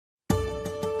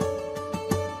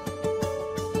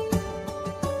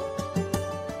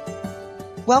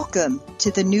Welcome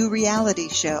to the New Reality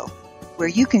Show, where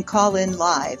you can call in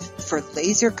live for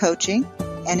laser coaching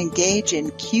and engage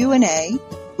in Q&A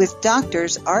with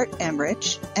Doctors Art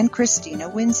Emrich and Christina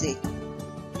Winsey.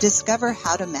 Discover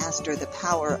how to master the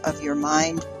power of your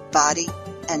mind, body,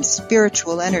 and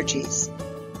spiritual energies.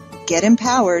 Get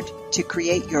empowered to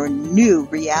create your new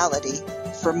reality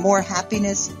for more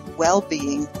happiness,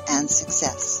 well-being, and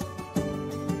success.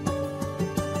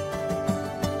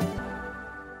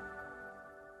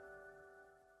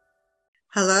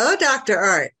 Hello, Dr.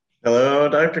 Art. Hello,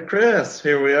 Dr. Chris.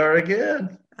 Here we are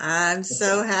again. I'm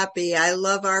so happy. I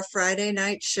love our Friday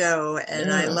night show,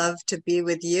 and I love to be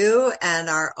with you and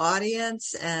our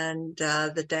audience and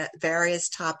the various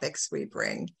topics we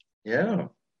bring.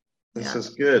 This is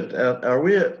good.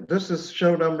 This is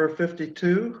show number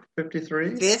 52,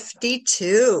 53?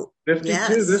 52. 52.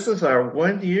 Yes. This is our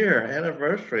 1 year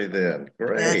anniversary then.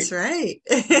 Great. That's right.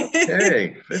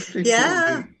 Okay, 52.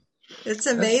 Yeah. It's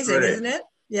amazing, isn't it?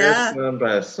 Yeah. It's gone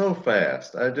by so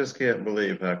fast. I just can't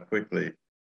believe how quickly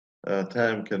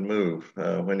time can move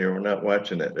when you're not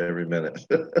watching it every minute.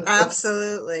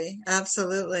 Absolutely.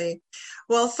 Absolutely.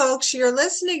 Well, folks, you're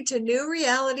listening to New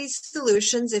Reality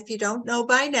Solutions, if you don't know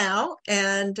by now,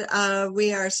 and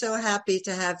we are so happy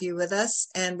to have you with us,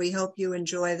 and we hope you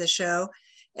enjoy the show.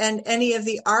 And any of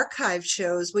the archive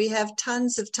shows, we have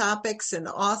tons of topics and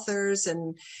authors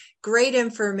and great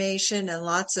information and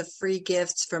lots of free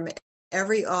gifts from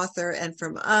every author and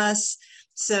from us.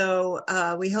 So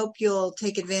we hope you'll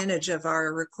take advantage of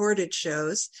our recorded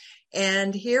shows.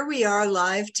 And here we are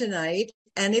live tonight.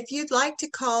 And if you'd like to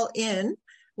call in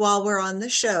while we're on the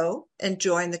show and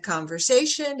join the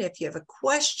conversation, if you have a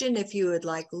question, if you would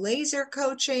like laser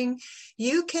coaching,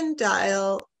 you can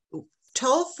dial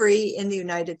toll-free in the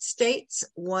United States,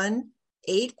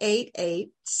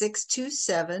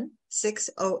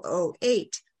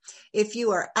 1-888-627-6008. If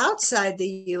you are outside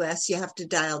the U.S., you have to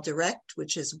dial direct,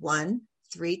 which is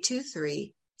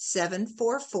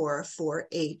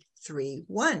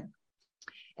 1-323-744-4831.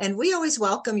 And we always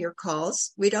welcome your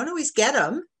calls. We don't always get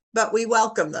them, but we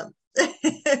welcome them.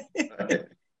 Right.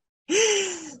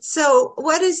 So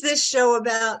what is this show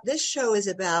about? This show is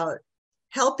about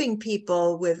helping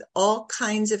people with all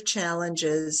kinds of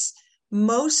challenges,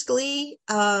 mostly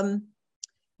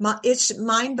it's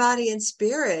mind, body, and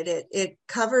spirit. It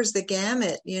covers the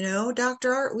gamut,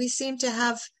 Dr. Art. We seem to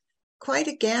have quite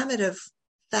a gamut of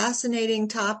fascinating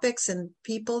topics and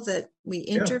people that we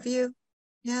interview.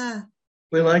 Yeah.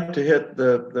 We like to hit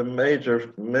the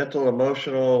major mental,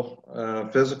 emotional,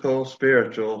 physical,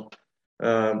 spiritual,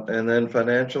 and then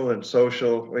financial and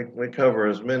social. We cover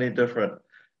as many different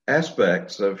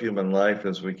aspects of human life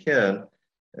as we can,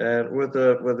 and with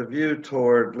a view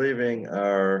toward leaving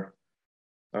our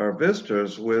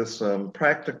visitors with some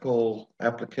practical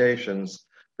applications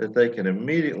that they can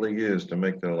immediately use to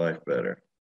make their life better.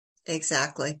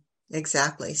 Exactly.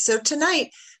 So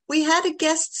tonight we had a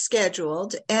guest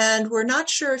scheduled, and we're not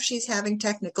sure if she's having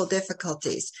technical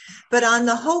difficulties, but on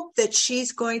the hope that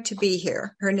she's going to be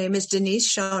here. Her name is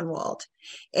Denise Schoenwald,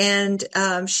 and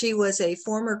she was a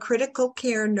former critical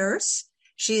care nurse.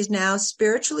 She is now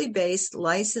spiritually based,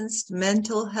 licensed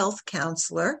mental health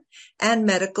counselor and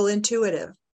medical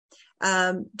intuitive.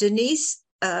 Denise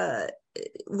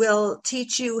will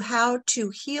teach you how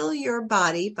to heal your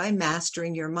body by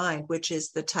mastering your mind, which is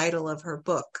the title of her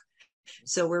book.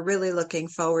 So we're really looking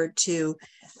forward to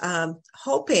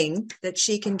hoping that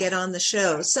she can get on the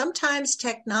show. Sometimes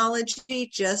technology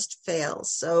just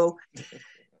fails. So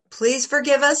please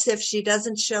forgive us if she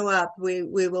doesn't show up. We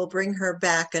will bring her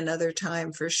back another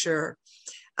time for sure.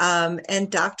 And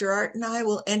Dr. Art and I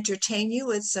will entertain you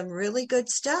with some really good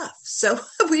stuff. So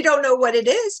we don't know what it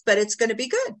is, but it's going to be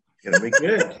good. It's going to be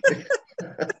good.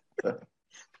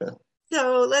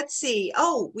 So let's see.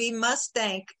 Oh, we must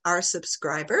thank our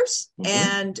subscribers.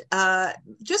 And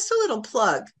just a little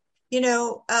plug.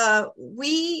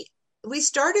 We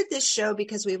started this show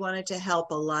because we wanted to help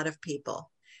a lot of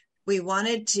people. We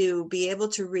wanted to be able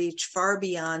to reach far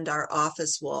beyond our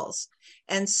office walls.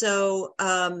 And so,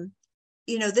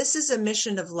 this is a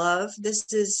mission of love.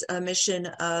 This is a mission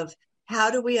of how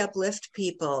do we uplift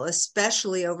people,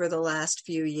 especially over the last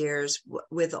few years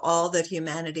with all that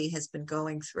humanity has been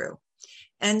going through.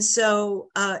 And so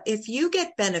if you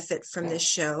get benefit from this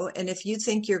show, and if you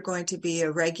think you're going to be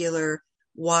a regular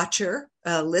watcher,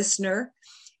 listener,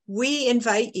 we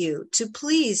invite you to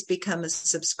please become a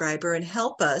subscriber and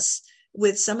help us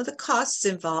with some of the costs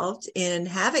involved in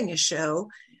having a show.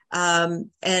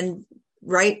 And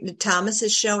Thomas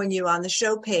is showing you on the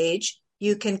show page.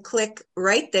 You can click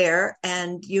right there,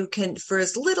 and you can, for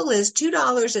as little as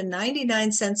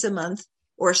 $2.99 a month,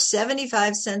 or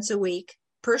 75 cents a week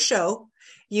per show,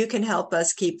 you can help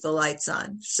us keep the lights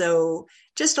on. So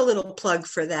just a little plug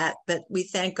for that, but we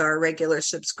thank our regular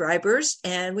subscribers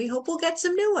and we hope we'll get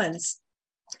some new ones.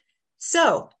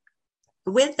 So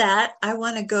with that, I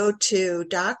want to go to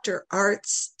Dr.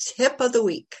 Art's tip of the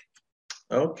week.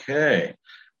 Okay.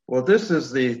 Well, this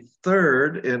is the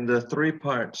third in the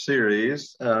three-part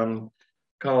series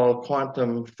called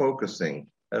Quantum Focusing.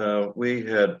 We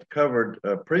had covered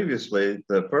previously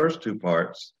the first two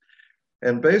parts,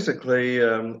 and basically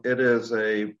it is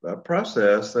a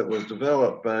process that was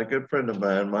developed by a good friend of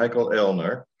mine, Michael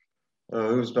Elner,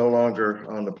 who's no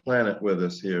longer on the planet with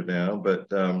us here now, but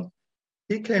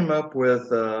he came up with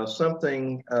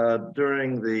something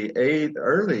during the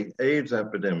early AIDS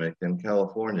epidemic in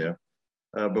California,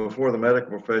 before the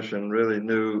medical profession really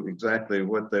knew exactly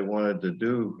what they wanted to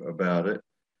do about it,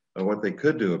 or what they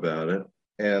could do about it.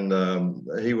 And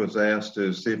he was asked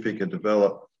to see if he could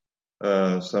develop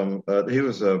he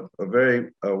was a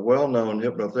very well-known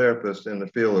hypnotherapist in the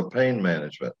field of pain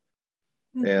management.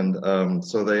 Mm-hmm. And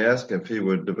so they asked if he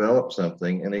would develop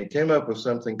something, and he came up with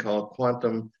something called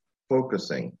quantum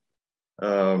focusing.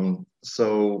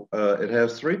 So it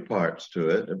has three parts to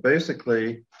it. It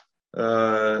basically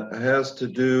has to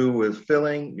do with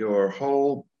filling your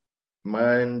whole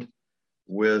mind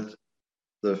with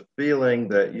the feeling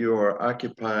that you are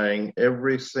occupying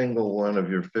every single one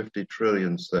of your 50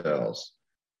 trillion cells,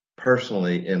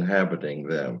 personally inhabiting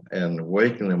them and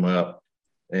waking them up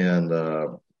and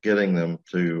getting them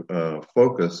to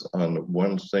focus on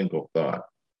one single thought.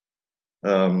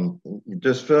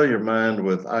 Just fill your mind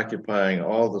with occupying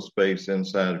all the space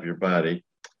inside of your body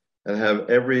and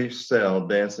have every cell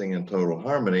dancing in total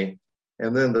harmony.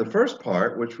 And then the first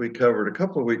part, which we covered a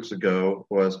couple of weeks ago,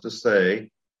 was to say,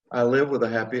 I live with a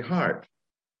happy heart.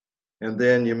 And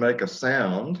then you make a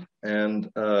sound and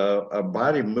a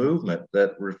body movement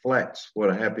that reflects what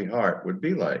a happy heart would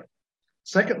be like.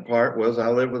 Second part was, I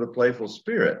live with a playful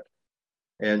spirit.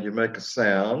 And you make a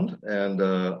sound and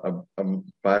a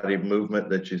body movement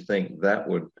that you think that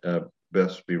would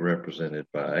best be represented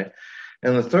by.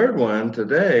 And the third one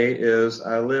today is,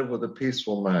 I live with a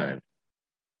peaceful mind.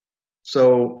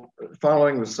 So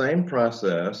following the same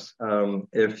process,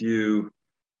 if you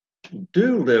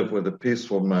do live with a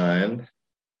peaceful mind,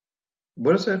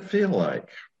 what does that feel like?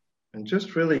 And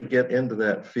just really get into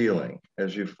that feeling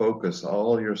as you focus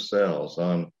all your cells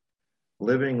on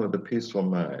living with a peaceful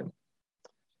mind.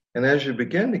 And as you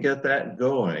begin to get that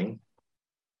going,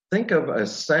 think of a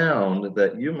sound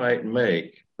that you might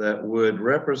make that would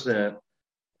represent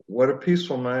what a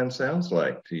peaceful mind sounds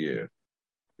like to you.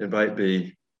 It might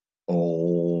be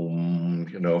Om,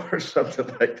 or something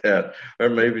like that, or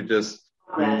maybe just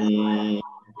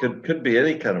could be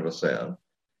any kind of a sound.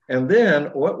 And then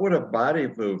what would a body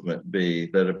movement be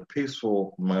that a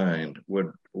peaceful mind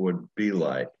would be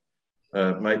like?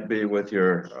 It might be with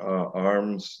your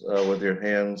arms, with your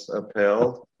hands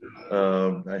upheld,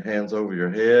 hands over your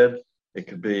head. It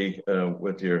could be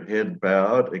with your head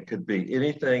bowed. It could be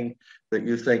anything that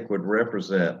you think would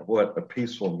represent what a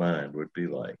peaceful mind would be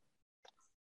like.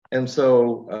 And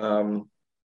so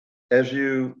as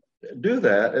you do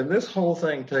that, and this whole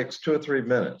thing takes 2 or 3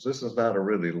 minutes. This is not a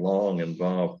really long,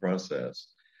 involved process.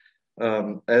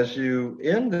 As you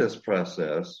end this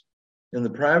process, in the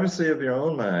privacy of your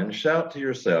own mind, shout to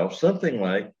yourself something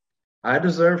like, I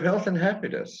deserve health and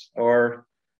happiness, or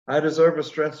I deserve a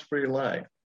stress-free life,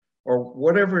 or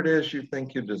whatever it is you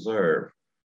think you deserve.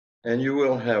 And you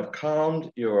will have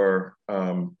calmed your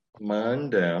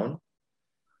mind down.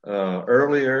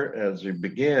 Earlier, as you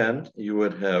begin, you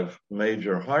would have made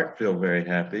your heart feel very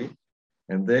happy,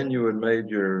 and then you would made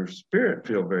your spirit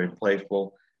feel very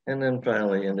playful, and then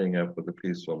finally ending up with a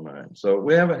peaceful mind. So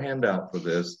we have a handout for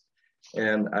this,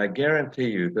 and I guarantee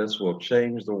you this will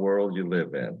change the world you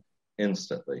live in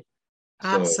instantly.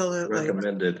 Absolutely. So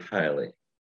recommended highly.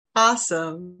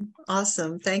 Awesome.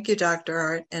 Thank you, Dr.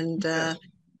 Art. And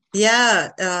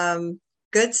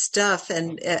good stuff.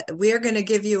 And we are going to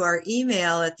give you our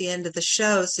email at the end of the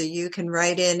show so you can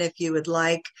write in if you would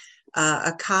like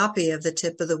a copy of the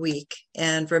tip of the week.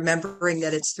 And remembering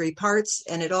that it's 3 parts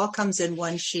and it all comes in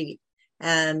one sheet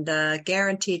and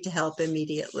guaranteed to help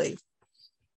immediately.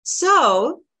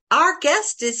 So our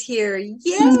guest is here.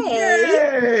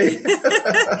 Yay!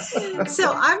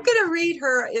 So I'm going to read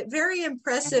her very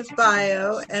impressive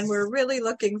bio, and we're really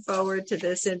looking forward to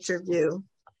this interview.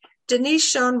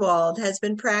 Denise Schoenwald has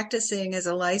been practicing as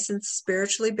a licensed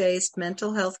spiritually based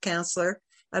mental health counselor,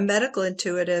 a medical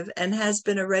intuitive, and has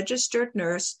been a registered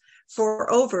nurse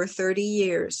for over 30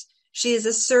 years. She is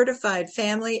a certified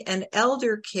family and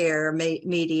elder care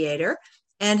mediator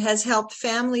and has helped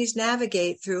families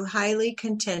navigate through highly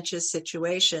contentious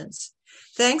situations.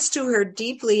 Thanks to her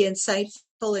deeply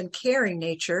insightful and caring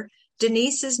nature,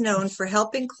 Denise is known for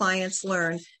helping clients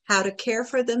learn how to care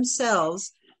for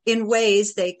themselves in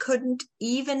ways they couldn't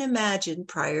even imagine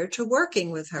prior to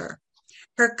working with her.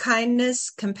 Her kindness,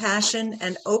 compassion,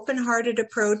 and open-hearted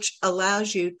approach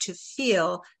allows you to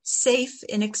feel safe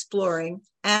in exploring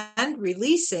and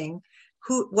releasing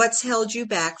what's held you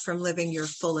back from living your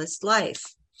fullest life.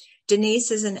 Denise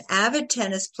is an avid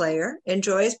tennis player,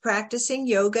 enjoys practicing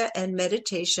yoga and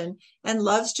meditation, and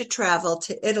loves to travel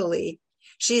to Italy.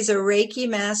 She's a Reiki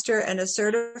master and a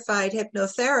certified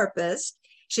hypnotherapist.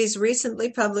 She's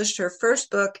recently published her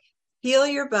first book, Heal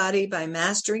Your Body by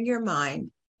Mastering Your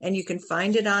Mind, and you can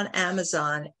find it on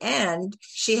Amazon. And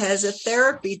she has a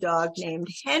therapy dog named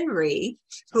Henry,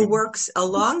 who works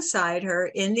alongside her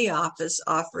in the office,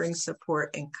 offering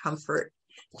support and comfort.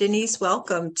 Denise,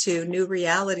 welcome to New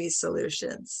Reality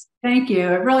Solutions. Thank you.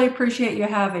 I really appreciate you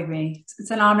having me.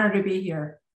 It's an honor to be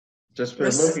here. Just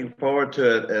been looking forward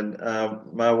to it. And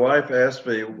my wife asked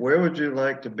me, where would you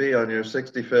like to be on your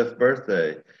 65th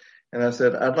birthday? And I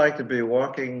said, I'd like to be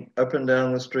walking up and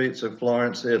down the streets of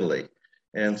Florence, Italy.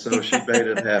 And so she made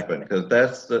it happen, because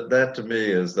that to me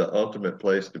is the ultimate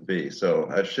place to be. So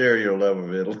I share your love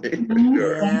of Italy for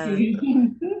sure.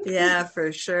 Yeah,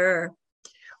 for sure.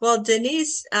 Well,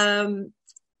 Denise,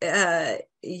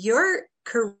 your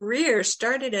career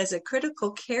started as a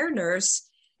critical care nurse.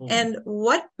 Mm-hmm. And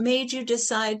what made you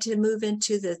decide to move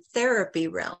into the therapy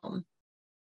realm?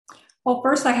 Well,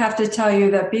 first I have to tell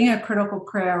you that being a critical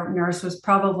care nurse was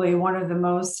probably one of the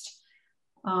most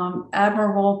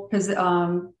admirable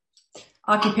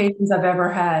occupations I've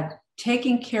ever had.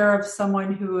 Taking care of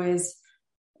someone who is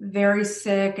very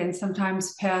sick and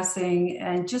sometimes passing,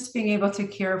 and just being able to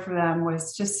care for them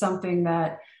was just something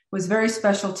that was very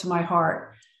special to my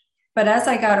heart. But as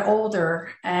I got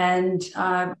older, and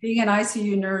being an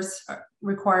ICU nurse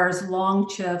requires long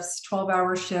shifts,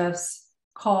 12-hour shifts,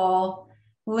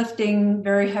 lifting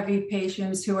very heavy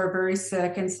patients who are very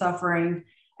sick and suffering.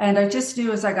 And I just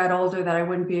knew as I got older that I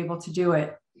wouldn't be able to do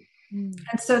it.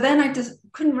 And so then I just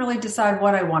couldn't really decide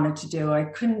what I wanted to do. I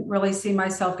couldn't really see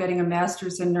myself getting a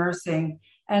master's in nursing.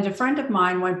 And a friend of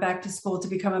mine went back to school to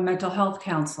become a mental health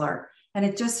counselor. And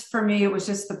it just, for me, it was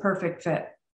just the perfect fit.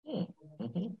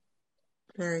 Mm-hmm.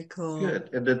 Very cool. Good.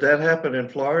 And did that happen in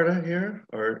Florida here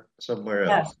or somewhere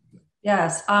else?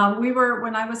 Yes.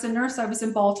 When I was a nurse, I was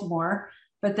in Baltimore.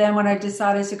 But then when I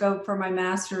decided to go for my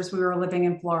master's, we were living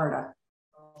in Florida.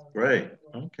 Great.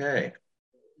 Okay.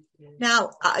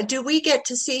 Now, do we get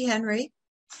to see Henry?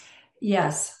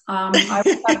 Yes.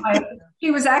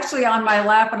 He was actually on my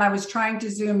lap and I was trying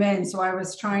to zoom in. So I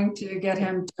was trying to get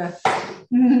him to,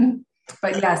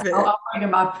 but yes, I'll bring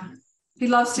him up. He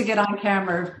loves to get on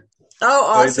camera. Oh,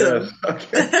 awesome.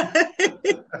 Okay.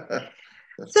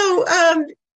 So,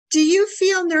 do you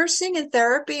feel nursing and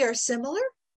therapy are similar?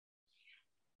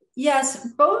 Yes,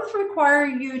 both require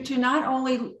you to not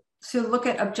only to look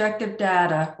at objective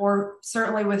data, or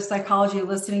certainly with psychology,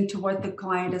 listening to what the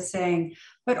client is saying,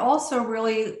 but also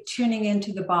really tuning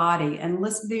into the body and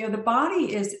listen. The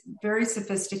body is very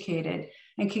sophisticated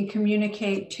and can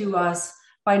communicate to us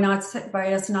by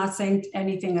us not saying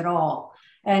anything at all.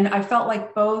 And I felt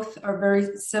like both are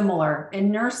very similar.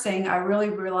 In nursing, I really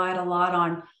relied a lot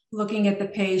on looking at the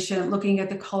patient, looking at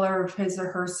the color of his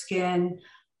or her skin,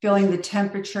 feeling the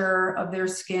temperature of their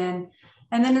skin.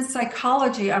 And then in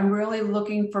psychology, I'm really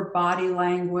looking for body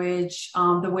language,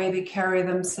 the way they carry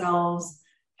themselves,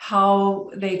 how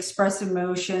they express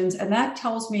emotions. And that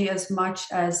tells me as much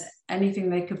as anything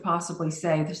they could possibly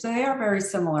say. So they are very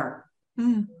similar.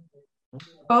 Mm.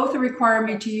 Both require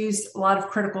me to use a lot of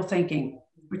critical thinking,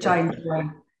 which I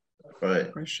enjoy.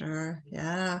 Right. For sure.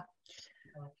 Yeah.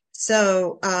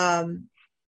 So,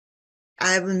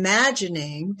 I'm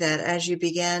imagining that as you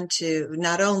began to,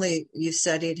 not only you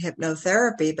studied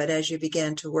hypnotherapy, but as you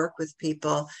began to work with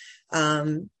people,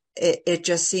 it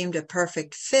just seemed a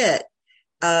perfect fit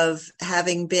of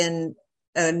having been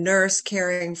a nurse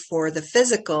caring for the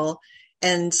physical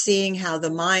and seeing how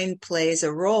the mind plays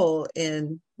a role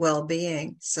in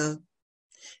well-being. So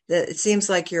it seems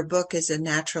like your book is a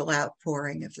natural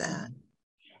outpouring of that.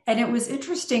 And it was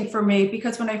interesting for me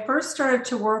because when I first started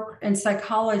to work in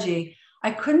psychology, I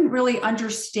couldn't really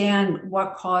understand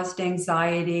what caused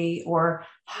anxiety or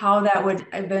how that would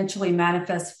eventually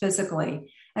manifest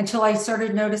physically until I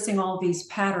started noticing all these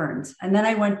patterns. And then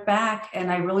I went back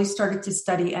and I really started to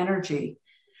study energy.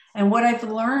 And what I've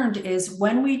learned is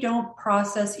when we don't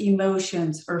process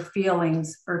emotions or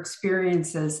feelings or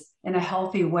experiences in a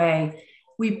healthy way,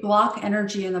 we block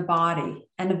energy in the body.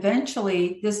 And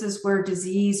eventually, this is where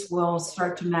disease will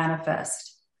start to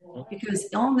manifest, because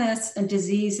illness and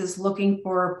disease is looking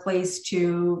for a place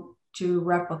to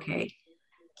replicate.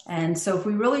 And so if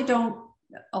we really don't,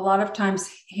 a lot of times,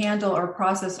 handle or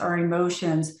process our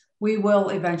emotions, we will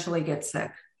eventually get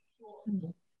sick.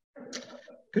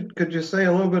 Could you say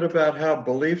a little bit about how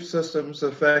belief systems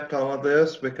affect all of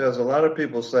this? Because a lot of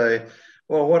people say,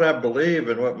 well, what I believe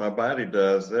and what my body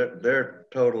does, they're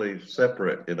totally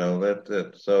separate,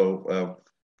 So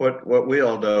what we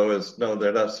all know is, no,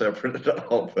 they're not separate at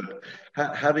all. But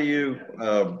how do you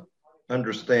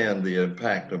understand the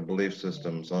impact of belief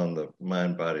systems on the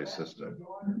mind-body system?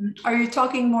 Are you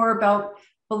talking more about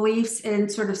beliefs in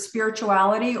sort of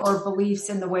spirituality or beliefs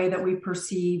in the way that we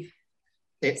perceive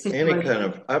situations? Any kind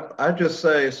of, I just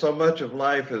say so much of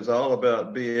life is all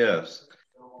about BS.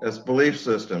 It's belief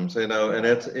systems, and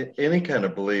it's any kind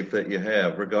of belief that you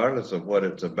have, regardless of what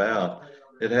it's about.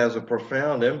 It has a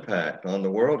profound impact on the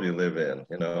world you live in,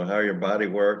 how your body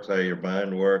works, how your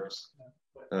mind works,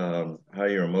 how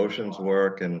your emotions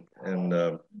work, and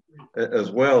as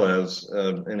well as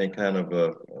any kind of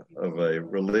a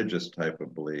religious type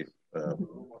of belief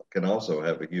can also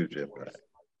have a huge impact.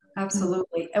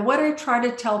 Absolutely. And what I try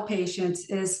to tell patients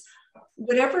is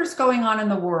whatever's going on in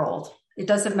the world, it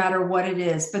doesn't matter what it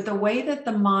is, but the way that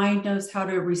the mind knows how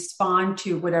to respond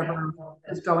to whatever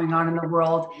is going on in the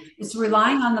world is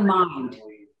relying on the mind.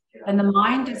 And the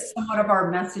mind is somewhat of our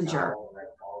messenger.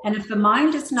 And if the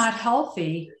mind is not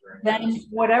healthy, then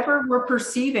whatever we're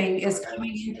perceiving is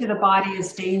coming into the body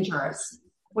as dangerous,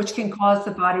 which can cause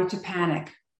the body to panic.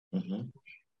 Mm-hmm.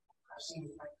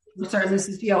 Sorry, this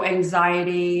is,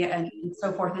 anxiety and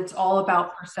so forth. It's all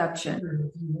about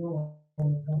perception.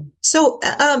 So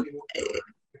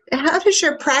how does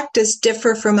your practice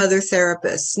differ from other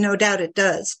therapists? No doubt it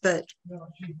does, but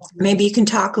maybe you can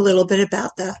talk a little bit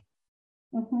about that.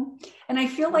 Mm-hmm. And I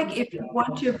feel like if you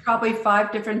went to probably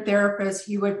 5 different therapists,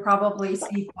 you would probably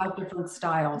see 5 different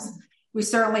styles. We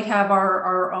certainly have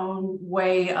our own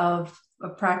way of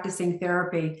practicing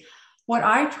therapy. What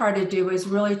I try to do is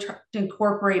really try to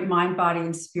incorporate mind, body,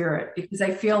 and spirit, because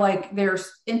I feel like they're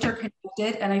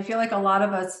interconnected. And I feel like a lot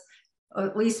of us,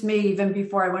 at least me, even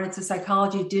before I went into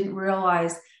psychology, didn't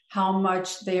realize how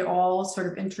much they all sort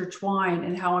of intertwine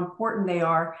and how important they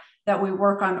are, that we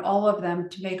work on all of them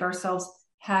to make ourselves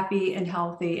happy and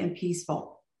healthy and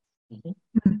peaceful. Mm-hmm.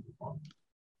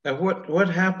 And what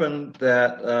happened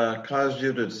that caused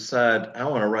you to decide, I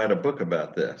want to write a book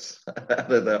about this? How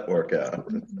did that work out?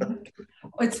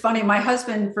 It's funny. My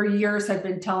husband for years had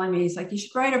been telling me, he's like, you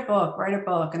should write a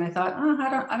book. And I thought,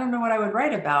 I don't know what I would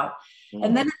write about. Mm-hmm.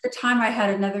 And then at the time I had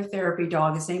another therapy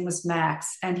dog. His name was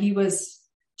Max, and he was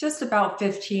just about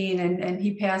 15 and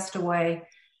he passed away.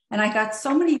 And I got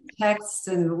so many texts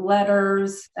and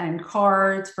letters and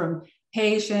cards from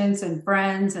patients and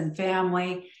friends and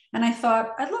family. And I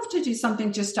thought, I'd love to do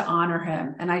something just to honor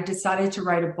him. And I decided to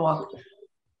write a book.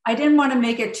 I didn't want to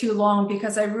make it too long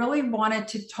because I really wanted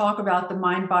to talk about the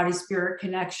mind, body, spirit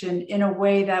connection in a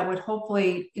way that would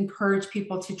hopefully encourage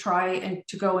people to try and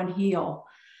to go and heal.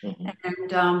 Mm-hmm.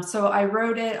 And so I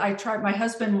wrote it. I tried. My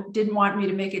husband didn't want me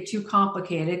to make it too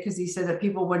complicated because he said that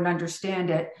people wouldn't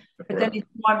understand it. But then he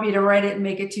didn't want me to write it and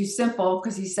make it too simple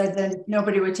because he said then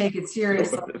nobody would take it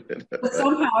seriously. But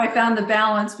somehow I found the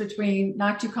balance between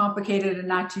not too complicated and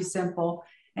not too simple,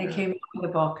 and came up with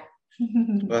a book.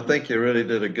 Well, I think you really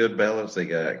did a good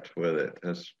balancing act with it.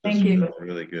 Thank you.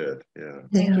 Really good. Yeah.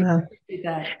 Thank you. I appreciate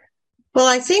that. Well,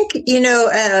 I think, in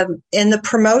the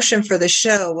promotion for the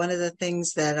show, one of the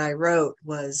things that I wrote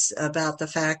was about the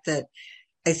fact that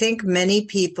I think many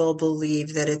people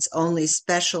believe that it's only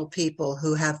special people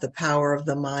who have the power of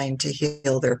the mind to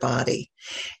heal their body.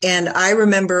 And I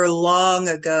remember long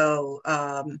ago,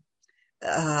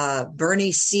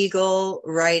 Bernie Siegel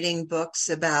writing books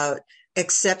about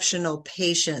exceptional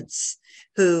patients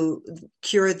who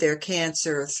cured their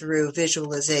cancer through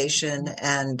visualization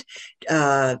and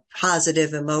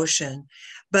positive emotion.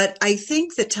 But I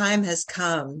think the time has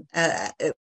come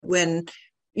when,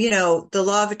 the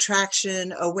law of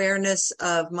attraction, awareness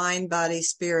of mind, body,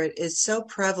 spirit is so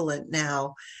prevalent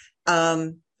now.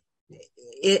 The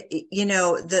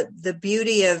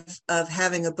beauty of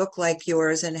having a book like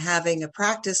yours and having a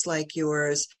practice like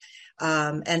yours,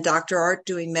 and Dr. Art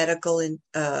doing medical and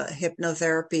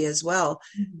hypnotherapy as well.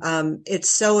 Mm-hmm. It's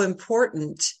so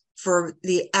important for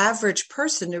the average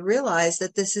person to realize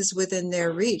that this is within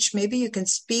their reach. Maybe you can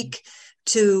speak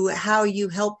to how you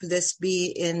help this be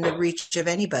in the reach of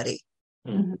anybody.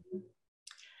 Mm-hmm.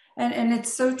 And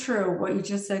it's so true what you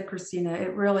just said, Christina.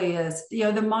 It really is.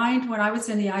 The mind, when I was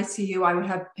in the ICU, I would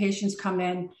have patients come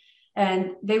in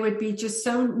and they would be just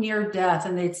so near death.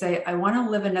 And they'd say, I want to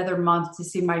live another month to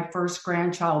see my first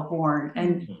grandchild born.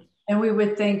 And we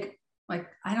would think, like,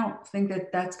 I don't think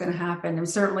that that's going to happen. And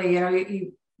certainly,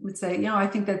 you would say, I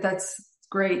think that that's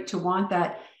great to want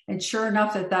that. And sure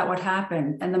enough, that would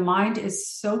happen. And the mind is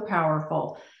so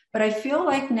powerful. But I feel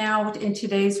like now in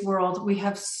today's world, we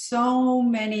have so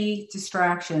many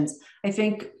distractions. I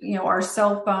think, our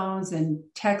cell phones and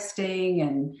texting,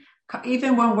 and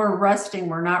even when we're resting,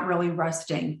 we're not really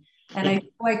resting. And I feel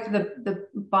like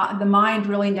the mind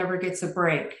really never gets a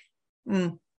break.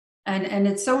 And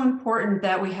it's so important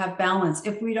that we have balance.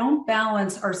 If we don't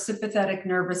balance our sympathetic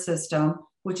nervous system,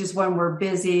 which is when we're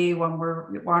busy, when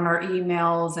we're on our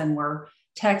emails and we're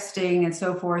texting and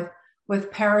so forth,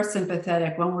 with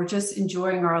parasympathetic, when we're just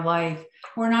enjoying our life,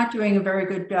 we're not doing a very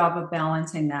good job of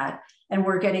balancing that. And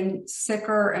we're getting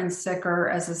sicker and sicker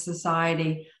as a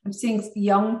society. I'm seeing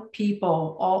young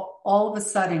people all of a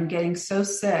sudden getting so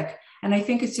sick. And I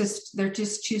think they're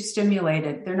just too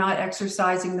stimulated. They're not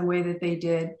exercising the way that they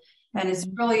did. And it's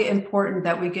really important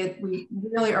that we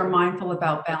really are mindful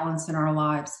about balance in our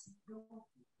lives.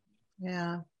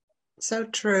 Yeah, so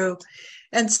true.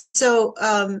 And so,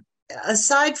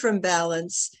 aside from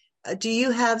balance, do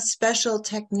you have special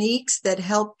techniques that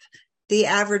help the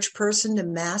average person to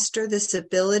master this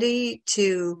ability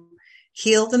to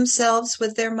heal themselves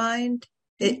with their mind?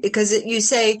 Because you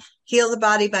say heal the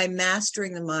body by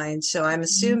mastering the mind. So I'm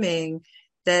assuming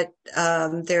that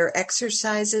there are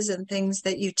exercises and things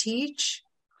that you teach.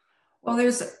 Well,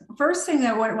 there's first thing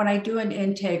that when I do an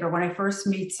intake or when I first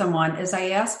meet someone is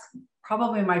I ask,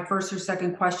 probably my first or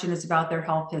second question is about their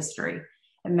health history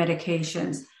and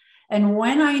medications. And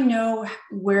when I know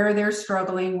where they're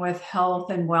struggling with health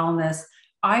and wellness,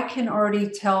 I can already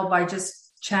tell by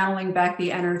just channeling back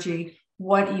the energy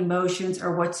what emotions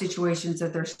or what situations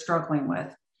that they're struggling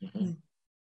with. Mm-hmm.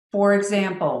 For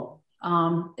example,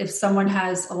 if someone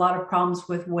has a lot of problems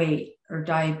with weight or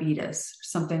diabetes,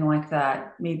 something like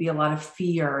that, maybe a lot of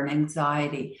fear and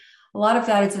anxiety, a lot of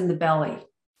that is in the belly.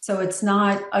 So it's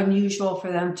not unusual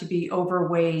for them to be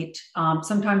overweight,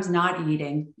 sometimes not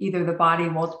eating. Either the body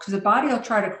will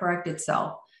try to correct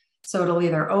itself. So it'll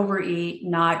either overeat,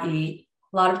 not eat.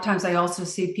 A lot of times I also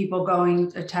see people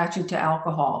attaching to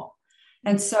alcohol.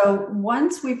 And so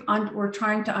once we're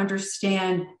trying to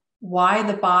understand why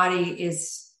the body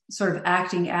is sort of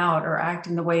acting out or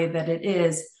acting the way that it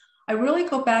is, I really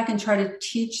go back and try to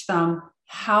teach them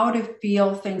how to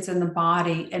feel things in the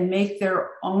body and make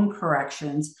their own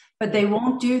corrections. But they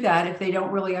won't do that if they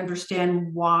don't really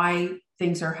understand why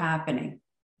things are happening.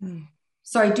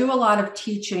 So I do a lot of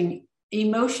teaching.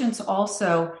 Emotions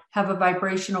also have a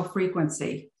vibrational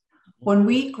frequency. When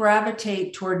we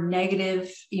gravitate toward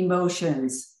negative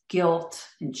emotions, guilt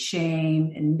and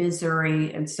shame and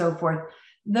misery and so forth,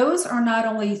 those are not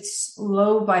only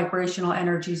low vibrational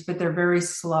energies, but they're very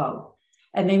slow.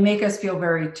 And they make us feel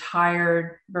very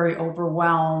tired, very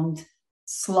overwhelmed,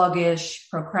 sluggish,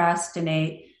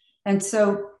 procrastinate. And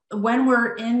so when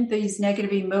we're in these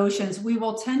negative emotions, we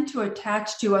will tend to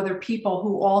attach to other people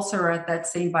who also are at that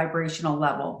same vibrational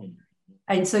level.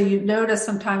 And so you notice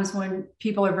sometimes when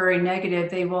people are very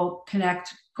negative, they will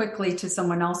connect quickly to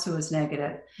someone else who is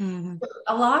negative. Mm-hmm.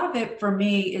 A lot of it for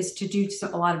me is to do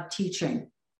a lot of teaching.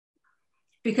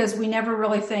 Because we never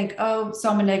really think, oh,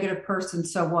 so I'm a negative person,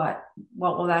 so what?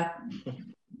 What will that,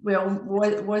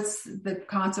 what's the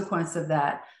consequence of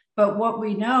that? But what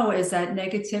we know is that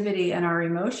negativity and our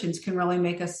emotions can really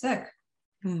make us sick.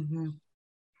 Mm-hmm.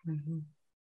 Mm-hmm.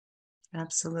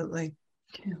 Absolutely.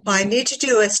 Well, I need to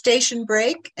do a station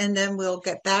break and then we'll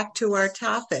get back to our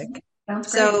topic.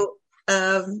 Sounds great. So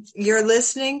you're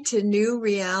listening to New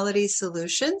Reality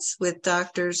Solutions with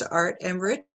Doctors Art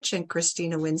Emrich and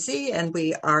Christina Winsey, and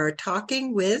we are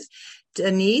talking with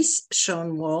Denise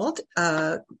Schoenwald,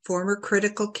 former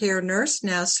critical care nurse,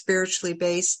 now spiritually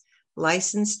based,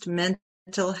 licensed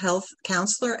mental health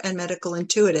counselor and medical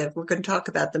intuitive. We're going to talk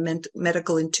about the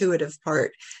medical intuitive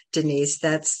part, Denise.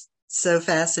 That's so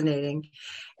fascinating.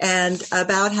 And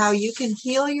about how you can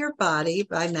heal your body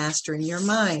by mastering your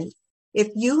mind. If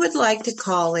you would like to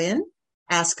call in,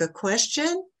 ask a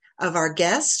question of our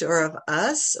guest or of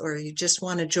us, or you just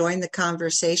want to join the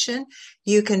conversation,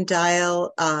 you can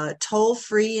dial toll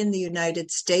free in the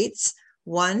United States,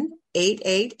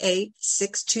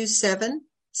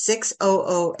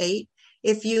 1-888-627-6008.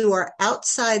 If you are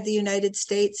outside the United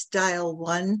States, dial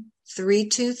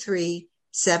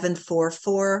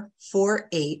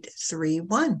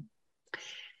 1-323-744-4831.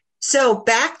 So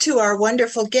back to our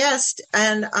wonderful guest,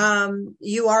 and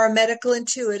you are a medical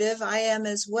intuitive. I am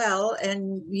as well,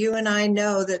 and you and I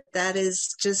know that that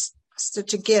is just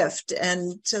such a gift.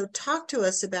 And so, talk to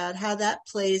us about how that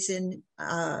plays in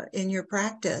your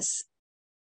practice.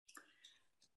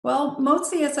 Well,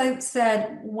 mostly, as I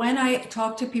said, when I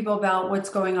talk to people about what's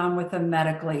going on with them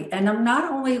medically, and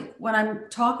when I'm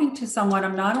talking to someone,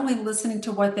 I'm not only listening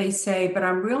to what they say, but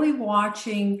I'm really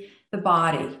watching the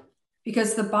body,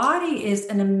 because the body is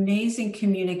an amazing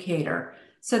communicator.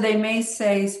 So they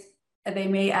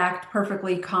may act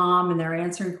perfectly calm and they're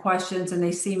answering questions and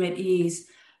they seem at ease,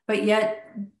 but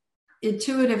yet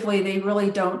intuitively, they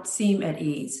really don't seem at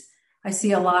ease. I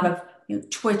see a lot of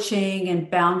twitching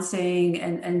and bouncing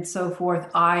and so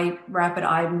forth, rapid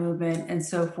eye movement and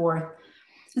so forth.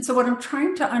 And so what I'm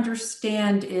trying to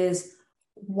understand is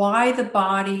why the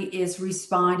body is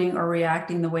responding or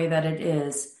reacting the way that it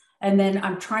is. And then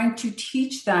I'm trying to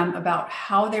teach them about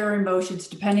how their emotions,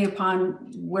 depending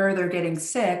upon where they're getting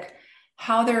sick,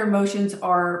 how their emotions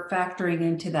are factoring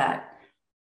into that.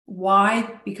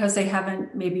 Why? Because they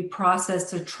haven't maybe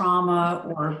processed a trauma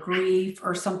or grief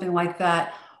or something like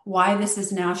that. Why this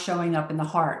is now showing up in the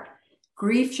heart.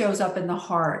 Grief shows up in the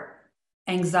heart.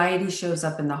 Anxiety shows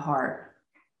up in the heart.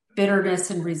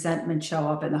 Bitterness and resentment show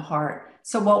up in the heart.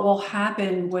 So what will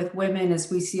happen with women is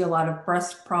we see a lot of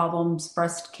breast problems,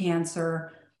 breast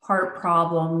cancer, heart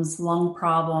problems, lung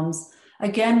problems.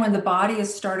 Again, when the body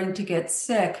is starting to get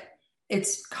sick,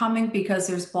 it's coming because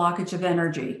there's blockage of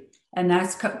energy. And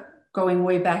that's going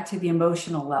way back to the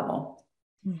emotional level.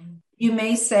 Mm-hmm. You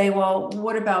may say, well,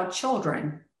 what about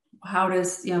children? How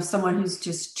does, someone who's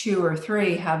just 2 or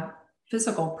 3 have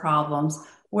physical problems?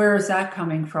 Where is that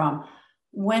coming from?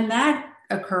 When that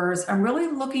occurs, I'm really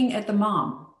looking at the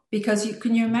mom, because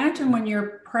can you imagine when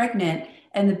you're pregnant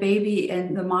and the baby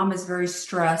and the mom is very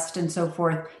stressed and so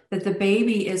forth, that the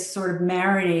baby is sort of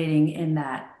marinating in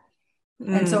that.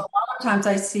 And so a lot of times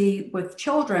I see with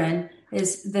children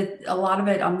is that a lot of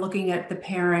it, I'm looking at the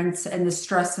parents and the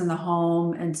stress in the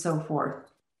home and so forth.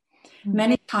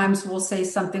 Many times we'll say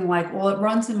something like, well, it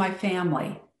runs in my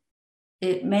family.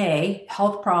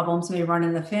 Health problems may run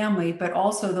in the family, but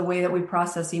also the way that we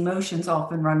process emotions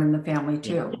often run in the family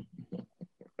too.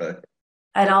 Right.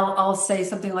 And I'll say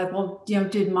something like, well,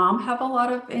 did mom have a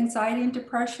lot of anxiety and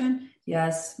depression?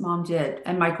 Yes, mom did.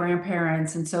 And my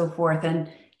grandparents and so forth. And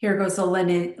here goes the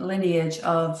lineage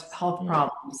of health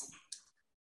problems.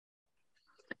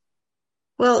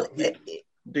 Well,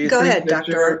 do you go think ahead, that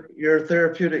Dr. your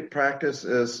therapeutic practice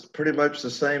is pretty much the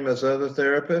same as other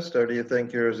therapists, or do you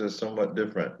think yours is somewhat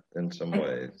different in some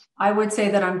ways? I would say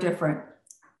that I'm different.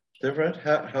 Different?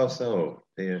 How so?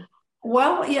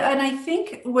 Well, yeah, and I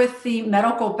think with the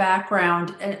medical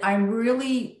background, I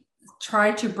really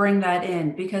try to bring that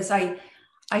in, because I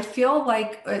feel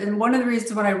like, and one of the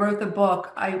reasons when I wrote the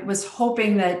book, I was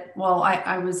hoping that,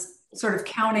 I was sort of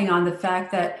counting on the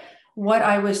fact that what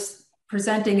I was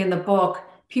presenting in the book,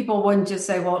 people wouldn't just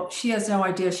say, well, she has no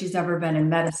idea, she's never been in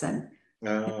medicine.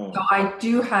 Oh. So I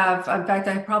do have, in fact,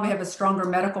 I probably have a stronger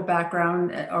medical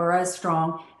background, or as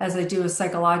strong as I do a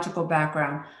psychological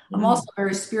background. I'm also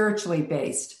very spiritually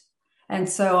based. And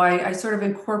so I sort of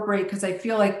incorporate, because I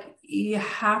feel like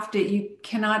you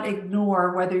cannot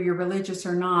ignore, whether you're religious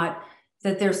or not,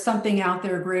 that there's something out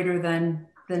there greater than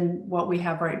what we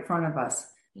have right in front of us.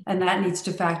 And that needs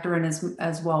to factor in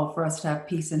as well for us to have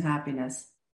peace and happiness.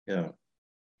 Yeah.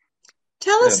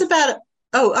 Tell us about,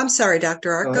 I'm sorry,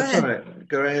 Dr. Art, go ahead. Right.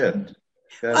 Go ahead.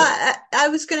 I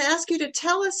was going to ask you to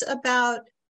tell us about,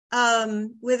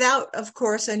 without, of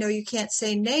course, I know you can't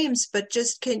say names, but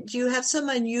just do you have some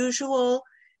unusual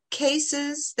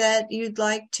cases that you'd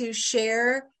like to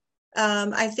share?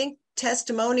 I think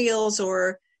testimonials,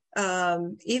 or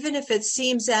even if it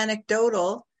seems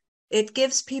anecdotal, it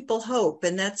gives people hope.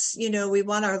 And that's, we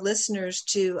want our listeners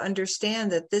to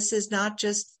understand that this is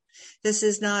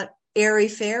not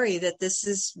airy-fairy, that this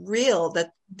is real,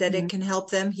 that it can help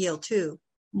them heal too.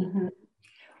 Mm-hmm.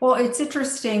 Well, it's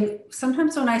interesting.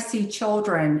 Sometimes when I see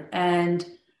children and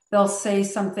they'll say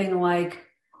something like,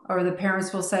 or the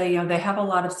parents will say, they have a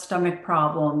lot of stomach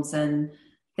problems and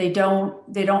they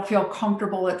don't feel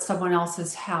comfortable at someone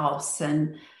else's house.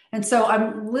 And so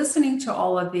I'm listening to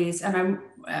all of these and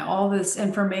all this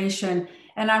information,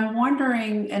 and I'm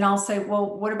wondering, and I'll say,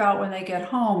 well, what about when they get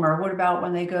home, or what about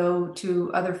when they go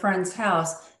to other friends'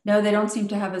 house? No, they don't seem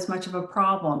to have as much of a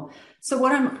problem. So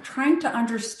what I'm trying to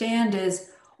understand is,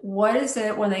 what is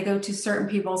it when they go to certain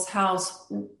people's house?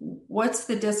 What's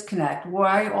the disconnect?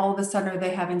 Why all of a sudden are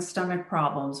they having stomach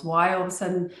problems? Why all of a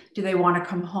sudden do they want to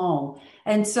come home?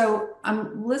 And so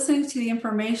I'm listening to the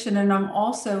information and I'm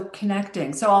also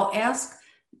connecting. So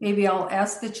maybe I'll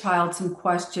ask the child some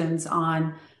questions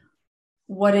on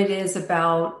what it is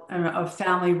about a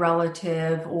family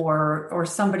relative or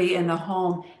somebody in the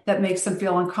home that makes them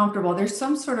feel uncomfortable. There's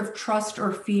some sort of trust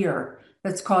or fear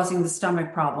that's causing the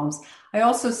stomach problems. I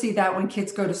also see that when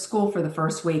kids go to school for the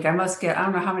first week. I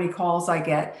don't know how many calls I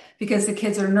get because the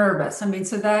kids are nervous. I mean,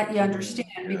 so that you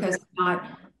understand because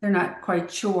they're not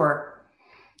quite sure.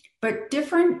 But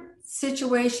different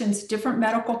situations, different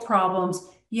medical problems,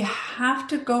 you have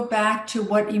to go back to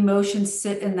what emotions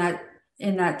sit in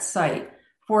that site.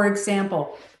 For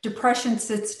example, depression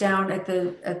sits down at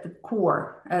the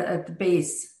core, at the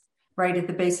base, right at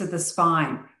the base of the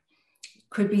spine.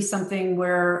 Could be something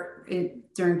where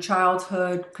during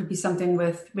childhood, could be something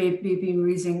with maybe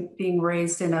being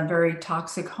raised in a very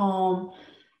toxic home,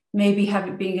 maybe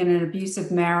being in an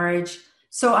abusive marriage.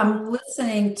 So I'm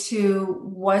listening to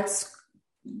what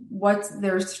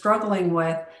they're struggling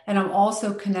with, and I'm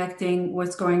also connecting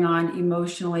what's going on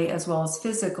emotionally as well as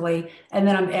physically, and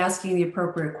then I'm asking the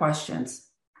appropriate questions.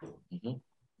 Mm-hmm.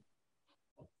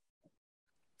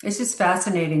 It's just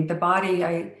fascinating. The body,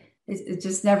 it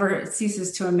just never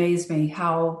ceases to amaze me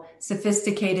how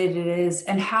sophisticated it is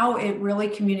and how it really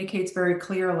communicates very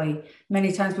clearly.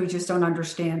 Many times we just don't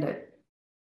understand it.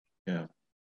 Yeah.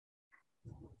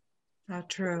 How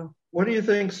true. What do you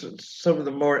think some of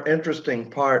the more interesting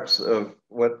parts of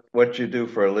what you do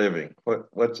for a living?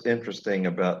 What's interesting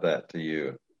about that to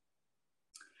you?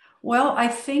 Well, I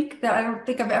don't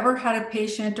think I've ever had a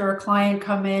patient or a client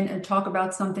come in and talk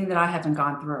about something that I haven't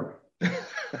gone through.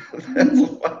 That's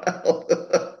wild.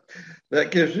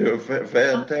 That gives you a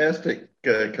fantastic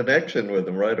connection with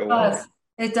them right away.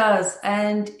 It does.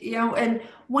 And, and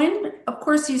when, of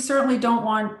course, you certainly don't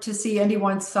want to see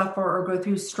anyone suffer or go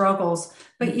through struggles,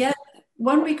 but yet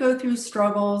when we go through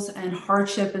struggles and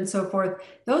hardship and so forth,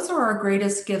 those are our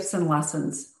greatest gifts and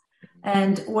lessons.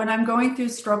 And when I'm going through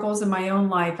struggles in my own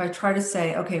life, I try to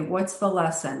say, okay, what's the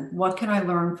lesson? What can I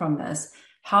learn from this?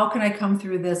 How can I come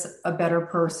through this a better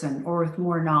person or with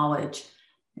more knowledge,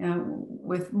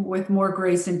 with more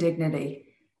grace and dignity?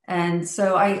 And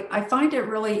so I find it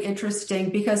really interesting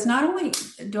because not only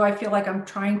do I feel like I'm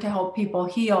trying to help people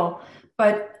heal,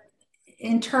 but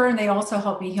in turn, they also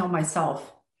help me heal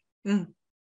myself.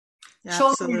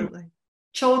 Absolutely.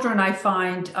 Children, I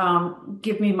find,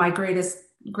 give me my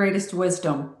greatest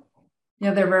wisdom.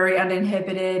 They're very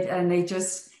uninhibited and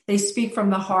they speak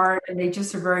from the heart and they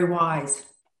just are very wise.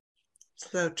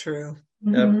 So true.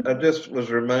 Mm-hmm. I just was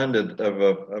reminded of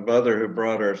a mother who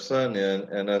brought her son in,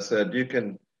 and I said, you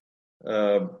can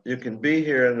be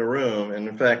here in the room, and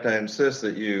in fact, I insist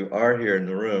that you are here in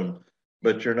the room,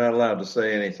 but you're not allowed to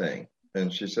say anything.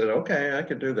 And she said, okay, I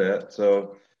can do that.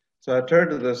 So I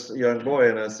turned to this young boy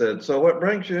and I said, so what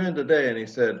brings you in today? And he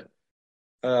said,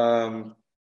 I'm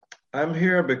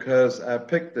here because I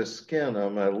picked the skin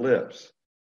on my lips.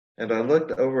 And I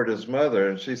looked over at his mother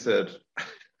and she said,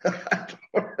 that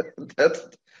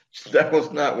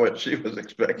was not what she was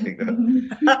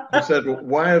expecting. I said, well,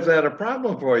 why is that a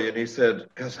problem for you? And he said,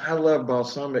 because I love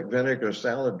balsamic vinegar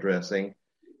salad dressing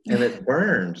and it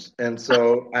burns. And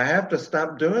so I have to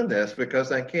stop doing this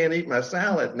because I can't eat my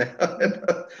salad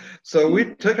now. So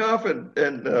we took off and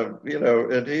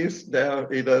he's now,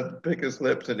 he doesn't pick his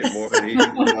lips anymore and he eats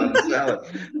a lot of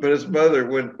salad. But his mother,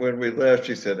 when we left,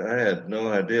 she said, I had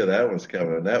no idea that was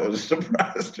coming. That was a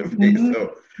surprise to me.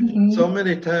 So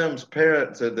many times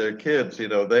parents and their kids,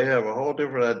 they have a whole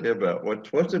different idea about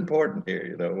what's important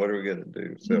here. What are we going to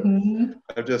do? So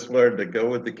I've just learned to go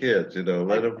with the kids,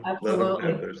 let them have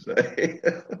their say.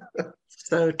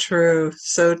 So true.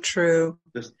 So true.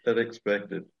 Just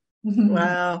unexpected.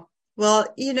 Wow.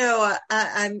 Well,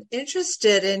 I'm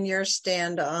interested in your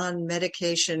stand on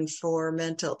medication for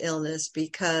mental illness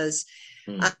because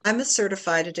I'm a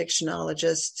certified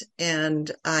addictionologist,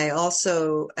 and I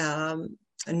also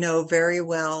know very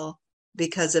well,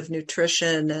 because of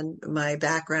nutrition and my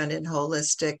background in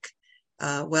holistic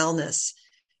wellness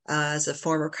as a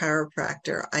former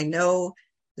chiropractor, I know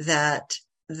that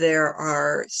there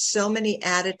are so many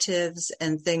additives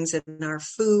and things in our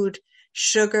food,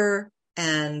 sugar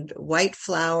and white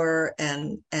flour,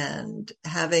 and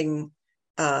having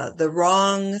the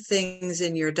wrong things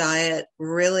in your diet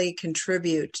really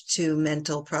contribute to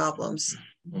mental problems.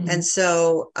 And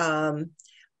so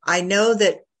I know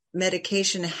that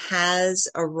medication has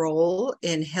a role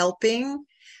in helping,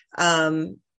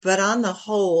 but on the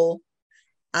whole,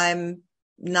 I'm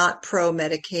not pro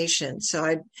medication.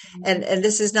 So and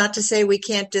this is not to say we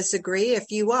can't disagree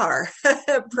if you are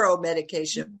pro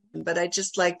medication, but I'd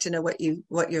just like to know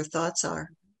what your thoughts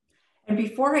are. And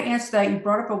before I answer that, you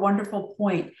brought up a wonderful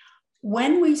point.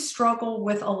 When we struggle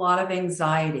with a lot of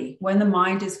anxiety, when the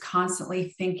mind is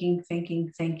constantly thinking,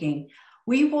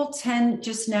 we will tend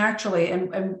just naturally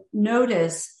and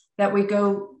notice that we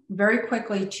go very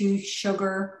quickly to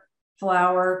sugar,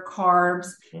 flour, carbs,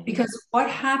 because what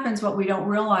happens, what we don't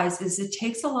realize is it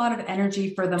takes a lot of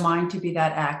energy for the mind to be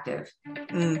that active.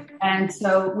 And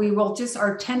so we will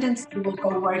our tendency will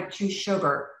go right to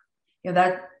sugar.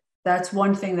 That's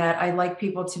one thing that I like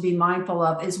people to be mindful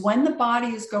of is when the body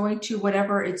is going to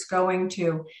whatever it's going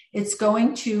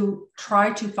to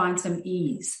try to find some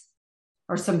ease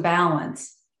or some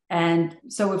balance. And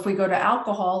so if we go to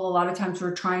alcohol, a lot of times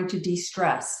we're trying to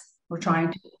de-stress. We're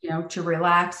trying to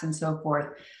relax and so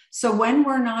forth. So when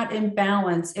we're not in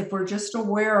balance, if we're just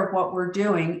aware of what we're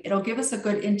doing, it'll give us a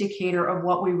good indicator of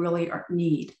what we really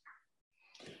need.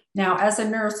 Now, as a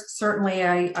nurse, certainly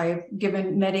I've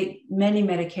given many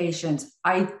medications.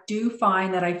 I do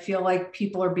find that I feel like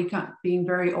people are being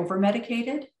very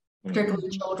over-medicated, particularly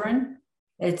children.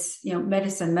 It's,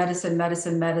 medicine.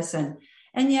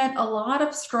 And yet a lot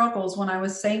of struggles, when I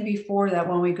was saying before that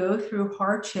when we go through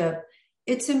hardship,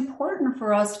 it's important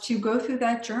for us to go through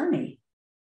that journey,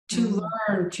 to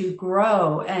learn, to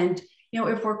grow. And,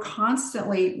 if we're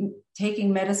constantly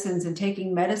taking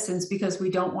medicines because we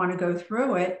don't want to go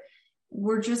through it,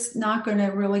 we're just not going to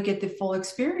really get the full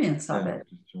experience of it.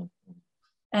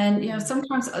 And,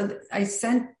 sometimes I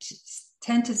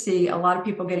tend to see a lot of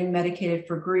people getting medicated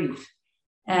for grief.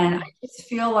 And I just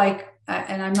feel like,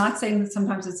 and I'm not saying that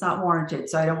sometimes it's not warranted.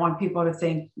 So I don't want people to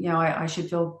think, I should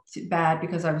feel bad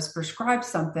because I was prescribed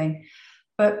something.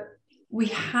 But we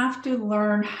have to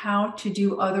learn how to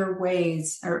do other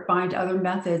ways or find other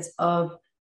methods of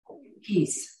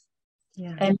peace.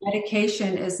 Yeah. And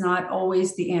medication is not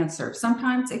always the answer.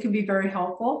 Sometimes it can be very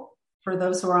helpful for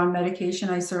those who are on medication.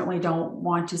 I certainly don't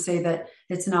want to say that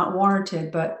it's not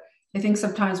warranted, but I think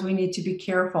sometimes we need to be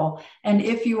careful. And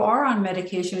if you are on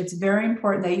medication, it's very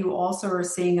important that you also are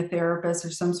seeing a therapist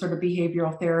or some sort of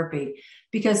behavioral therapy,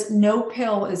 because no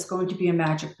pill is going to be a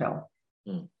magic pill.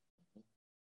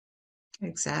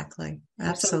 Exactly.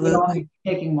 Absolutely. So we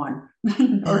taking one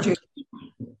or two.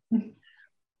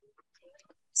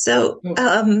 So,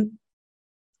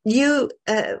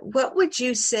 what would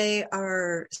you say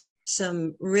are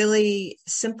some really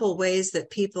simple ways that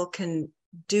people can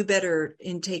do better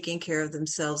in taking care of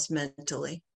themselves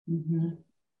mentally?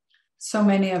 So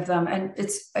many of them. And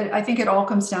I think it all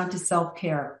comes down to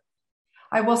self-care.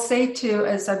 I will say too,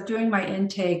 as I'm doing my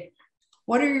intake,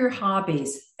 what are your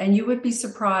hobbies? And you would be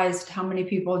surprised how many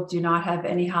people do not have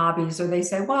any hobbies, or they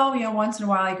say, well, once in a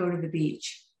while I go to the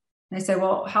beach. And I say,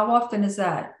 well, how often is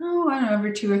that? Oh, I don't know,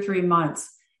 every 2 or 3 months.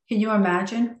 Can you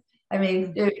imagine? I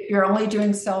mean, if you're only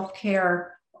doing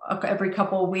self-care every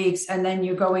couple of weeks, and then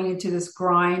you're going into this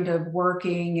grind of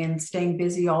working and staying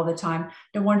busy all the time,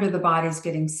 no wonder the body's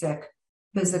getting sick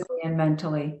physically and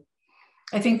mentally.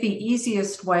 I think the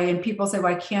easiest way, and people say,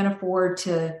 well, I can't afford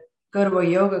to go to a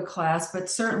yoga class, but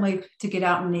certainly to get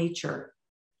out in nature.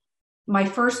 My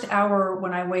first hour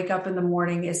when I wake up in the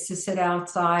morning is to sit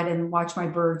outside and watch my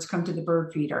birds come to the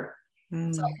bird feeder.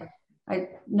 So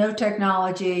no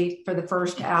technology for the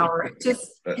first hour.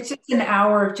 It's just an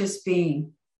hour of just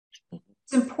being.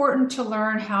 It's important to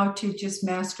learn how to just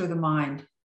master the mind.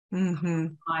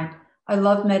 I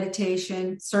love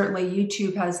meditation. Certainly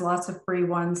YouTube has lots of free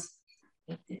ones.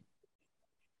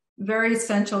 Very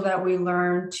essential that we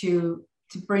learn to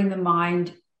bring the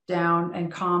mind down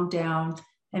and calm down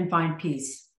and find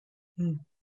peace.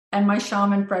 And my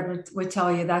shaman friend would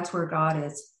tell you that's where God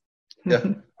is.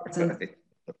 Yeah. Right.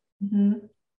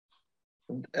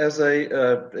 As a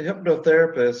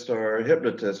hypnotherapist or a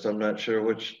hypnotist, I'm not sure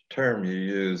which term you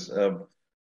use. Do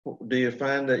you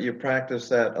find that you practice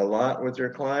that a lot with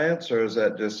your clients, or is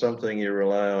that just something you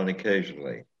rely on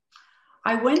occasionally?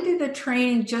 I went through the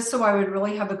training just so I would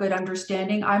really have a good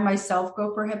understanding. I myself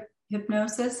go for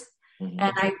hypnosis.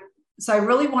 And I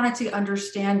really wanted to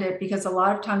understand it, because a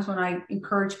lot of times when I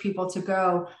encourage people to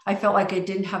go, I felt like I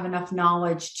didn't have enough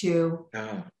knowledge to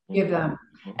give them.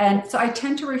 And so I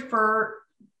tend to refer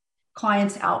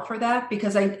clients out for that,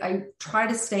 because I try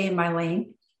to stay in my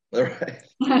lane with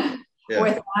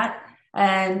that.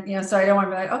 And, so I don't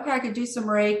want to be like, okay, I could do some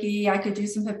Reiki, I could do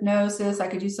some hypnosis, I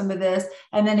could do some of this.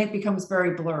 And then it becomes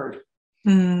very blurred.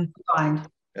 Fine.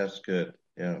 That's good.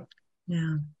 Yeah.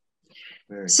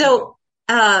 Very so,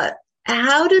 good.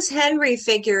 How does Henry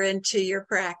figure into your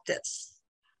practice?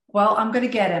 Well, I'm going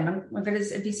to get him. I'm going to,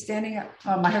 if he's standing up,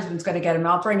 my husband's going to get him.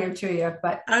 I'll bring him to you.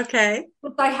 But Okay.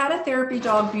 I had a therapy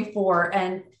dog before,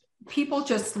 and people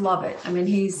just love it. I mean,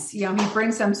 he's, he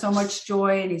brings them so much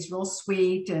joy, and he's real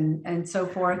sweet and so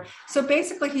forth. So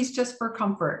basically he's just for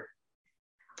comfort.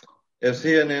 Is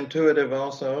he an intuitive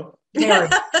also? Very,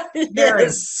 very.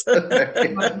 Yes.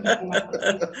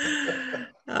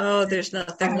 Oh, there's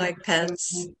nothing like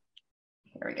pets.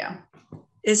 There we go.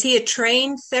 Is he a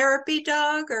trained therapy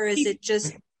dog, or is it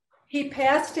just? He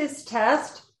passed his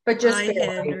test, but just Hi,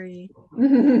 Henry.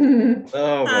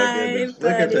 Oh my Hi, goodness!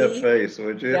 Look at that buddy. face,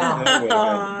 would you? Yeah.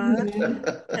 Aw,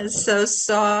 it's so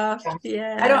soft.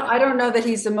 Yeah. I don't know that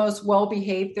he's the most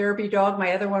well-behaved therapy dog.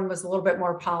 My other one was a little bit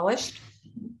more polished,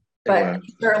 but Wow.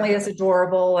 he certainly is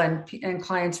adorable, and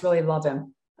clients really love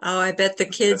him. Oh, I bet the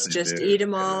kids just do. eat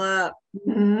them all up.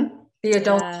 Mm-hmm. The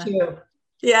adults too.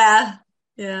 Yeah.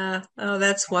 Yeah. Oh,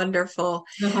 that's wonderful.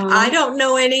 Uh-huh. I don't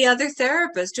know any other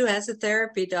therapist who has a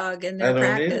therapy dog in their I don't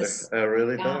practice. either. I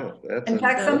really Yeah. don't. In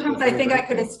fact, sometimes I think I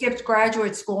could have skipped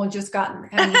graduate school and just gotten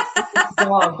him a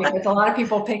dog, because a lot of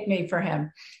people pick me for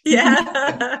him.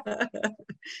 Yeah.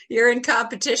 You're in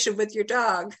competition with your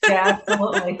dog. Yeah,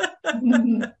 absolutely.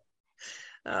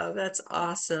 Oh, that's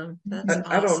awesome. That's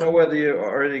I don't know awesome. whether you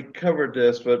already covered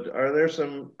this, but are there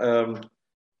some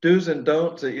do's and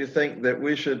don'ts that you think that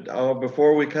we should,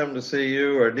 before we come to see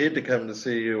you or need to come to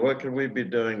see you, what could we be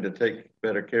doing to take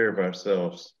better care of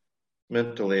ourselves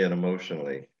mentally and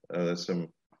emotionally? There's some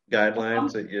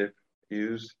guidelines that you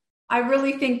use. I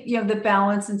really think, the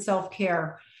balance and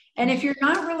self-care. And if you're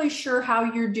not really sure how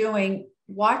you're doing,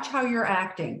 watch how you're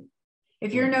acting.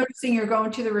 If you're noticing you're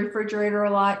going to the refrigerator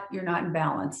a lot, you're not in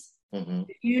balance. Mm-hmm.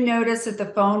 If you notice that the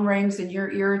phone rings and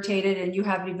you're irritated and you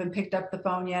haven't even picked up the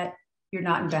phone yet, you're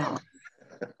not in balance.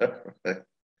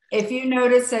 If you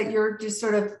notice that you're just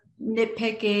sort of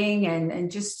nitpicking and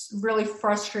just really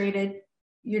frustrated,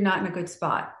 you're not in a good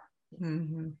spot.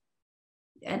 Mm-hmm.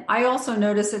 And I also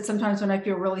notice that sometimes when I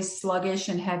feel really sluggish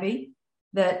and heavy,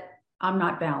 that I'm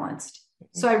not balanced.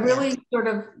 So I really sort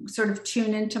of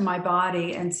tune into my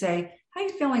body and say, how are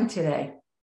you feeling today?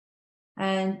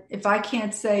 And if I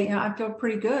can't say, I feel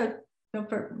pretty good,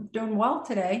 doing well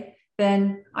today,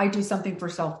 then I do something for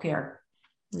self-care.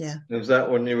 Yeah. Is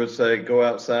that when you would say go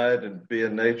outside and be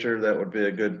in nature? That would be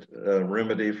a good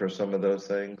remedy for some of those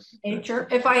things. Nature.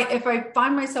 If I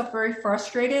find myself very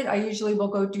frustrated, I usually will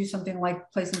go do something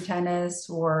like play some tennis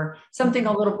or something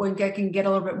a little bit, can get a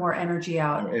little bit more energy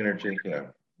out. Energy, yeah.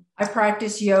 I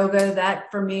practice yoga. That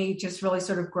for me just really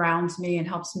sort of grounds me and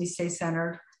helps me stay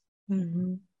centered.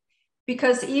 Mm-hmm.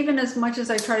 Because even as much as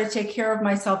I try to take care of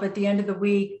myself at the end of the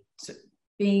week,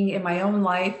 being in my own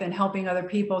life and helping other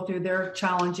people through their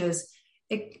challenges,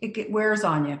 it wears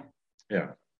on you. Yeah.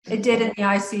 It did in the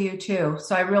ICU too.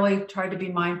 So I really tried to be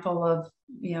mindful of,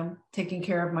 taking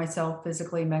care of myself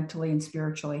physically, mentally, and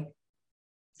spiritually.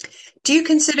 Do you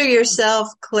consider yourself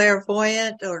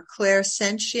clairvoyant or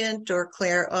clairsentient or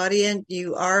clairaudient?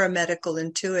 You are a medical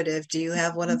intuitive. Do you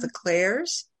have one of the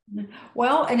clairs?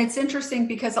 Well, and it's interesting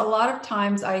because a lot of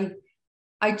times I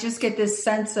just get this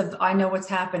sense of, I know what's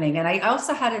happening. And I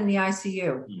also had it in the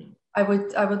ICU. Mm.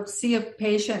 I would see a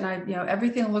patient and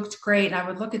everything looked great. And I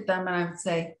would look at them and I would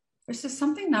say, there's just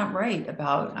something not right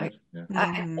about it.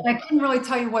 I couldn't really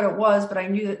tell you what it was, but I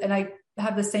knew that. And I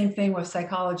have the same thing with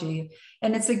psychology.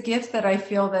 And it's a gift that I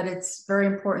feel that it's very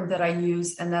important that I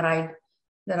use and that I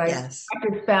practice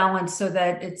balance so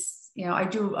that it's, I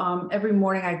do, every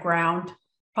morning I ground,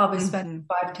 probably spend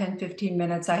 5, 10, 15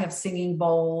 minutes. I have singing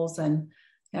bowls and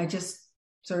I just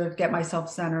sort of get myself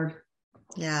centered.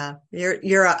 Yeah, you're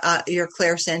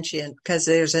clairsentient because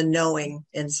there's a knowing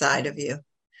inside of you.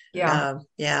 Yeah,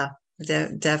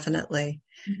 definitely.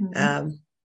 Mm-hmm.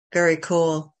 Very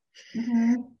cool.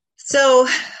 Mm-hmm. So,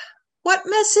 what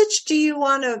message do you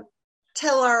want to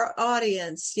tell our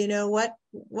audience?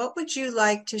 What would you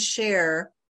like to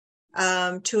share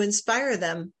to inspire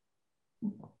them?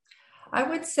 I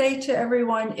would say to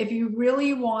everyone, if you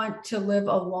really want to live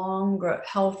a long,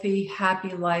 healthy, happy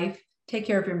life, take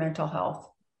care of your mental health.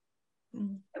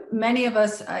 Mm-hmm. Many of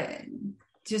us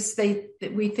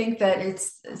we think that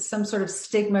it's some sort of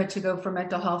stigma to go for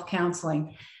mental health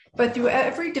counseling. But through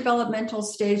every developmental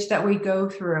stage that we go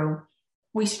through,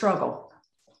 we struggle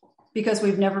because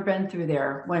we've never been through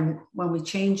there. When we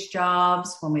change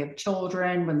jobs, when we have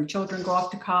children, when the children go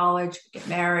off to college, get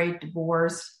married,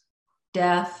 divorce,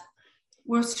 death,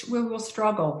 we will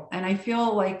struggle. And I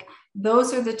feel like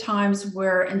those are the times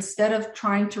where instead of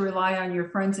trying to rely on your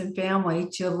friends and family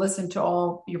to listen to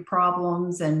all your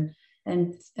problems and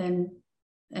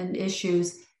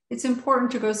issues, it's important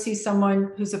to go see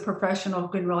someone who's a professional who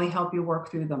can really help you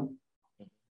work through them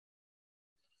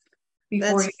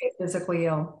before you get physically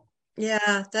ill.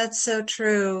 Yeah, that's so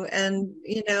true. And,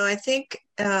 I think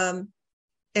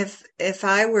if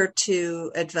I were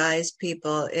to advise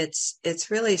people, it's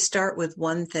really start with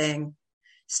one thing.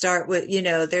 Start with,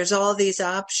 there's all these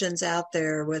options out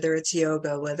there, whether it's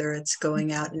yoga, whether it's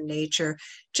going out in nature.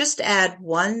 Just add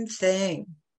one thing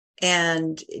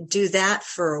and do that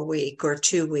for a week or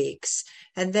 2 weeks,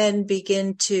 and then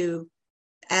begin to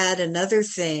add another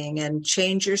thing and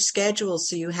change your schedule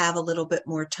so you have a little bit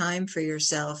more time for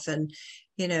yourself, and,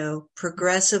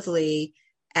 progressively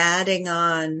adding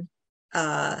on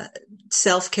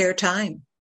self-care time.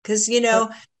 Because,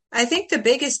 I think the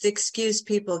biggest excuse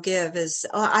people give is,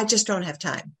 oh, I just don't have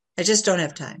time. I just don't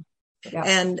have time. Yeah.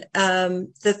 And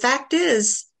the fact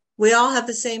is, we all have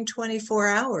the same 24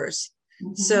 hours.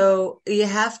 Mm-hmm. So you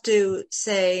have to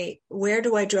say, where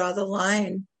do I draw the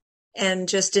line? And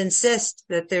just insist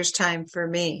that there's time for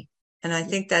me. And I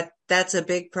think that that's a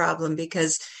big problem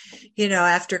because,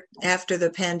 after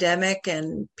the pandemic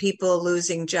and people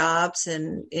losing jobs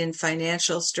and in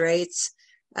financial straits,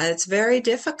 it's very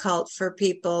difficult for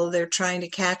people. They're trying to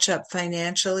catch up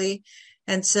financially.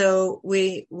 And so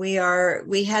we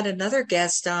had another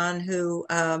guest on who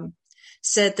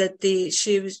said that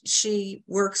she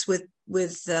works with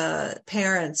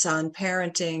parents on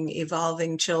parenting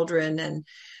evolving children,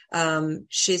 and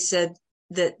she said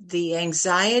that the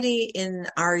anxiety in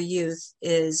our youth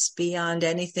is beyond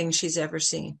anything she's ever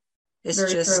seen. It's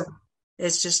very just true.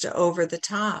 It's just over the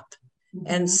top. Mm-hmm.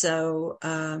 And so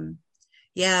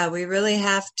we really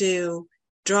have to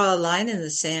draw a line in the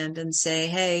sand and say,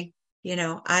 hey,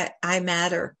 I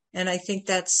matter. And I think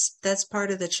that's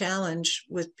part of the challenge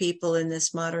with people in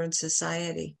this modern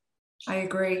society. I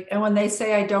agree. And when they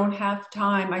say I don't have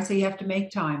time, I say you have to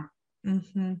make time.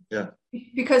 Mm-hmm. Yeah.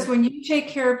 Because when you take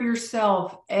care of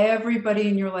yourself, everybody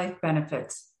in your life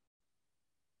benefits.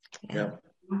 Yeah,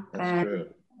 that's true.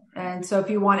 And so if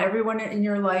you want everyone in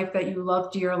your life that you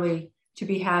love dearly to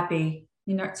be happy,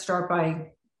 start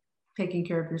by taking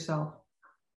care of yourself.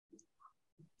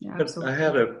 Yeah, absolutely. I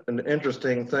had an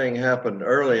interesting thing happen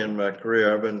early in my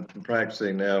career. I've been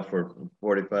practicing now for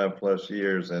 45 plus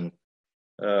years, and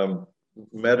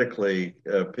medically,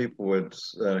 people would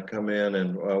come in,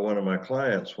 and one of my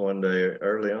clients one day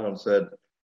early on said,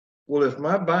 well, if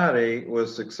my body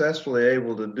was successfully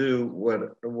able to do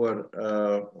what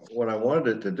I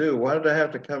wanted it to do, why did I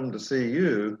have to come to see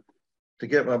you to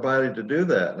get my body to do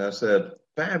that? And I said,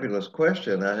 fabulous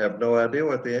question. I have no idea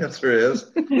what the answer is.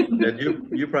 And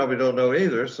you probably don't know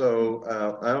either. So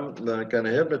I'm going to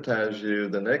hypnotize you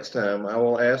the next time. I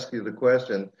will ask you the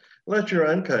question. Let your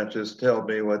unconscious tell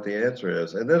me what the answer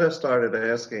is. And then I started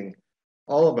asking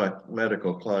all of my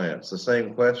medical clients the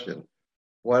same question.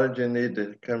 Why did you need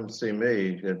to come see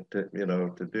me to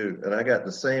do? And I got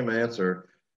the same answer,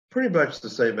 pretty much the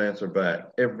same answer back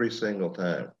every single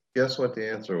time. Guess what the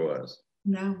answer was?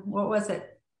 No, what was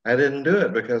it? I didn't do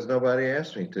it because nobody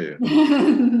asked me to.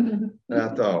 And I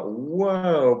thought,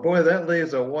 whoa, boy, that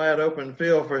leaves a wide open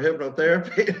field for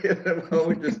hypnotherapy. Well,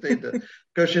 we just need to,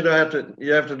 because you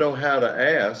have to know how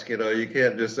to ask. You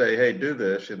can't just say, hey, do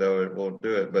this. It won't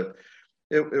do it. But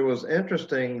it was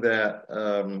interesting that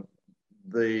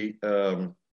the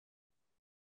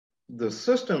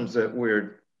systems that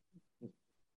we're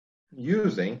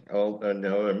using,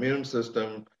 immune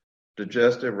system,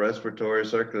 digestive, respiratory,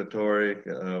 circulatory,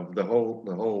 the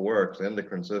whole works,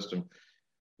 endocrine system.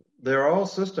 They're all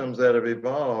systems that have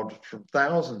evolved from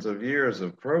thousands of years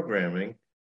of programming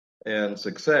and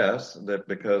success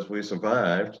because we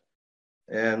survived.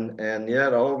 And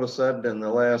yet all of a sudden in the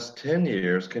last 10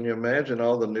 years, can you imagine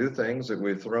all the new things that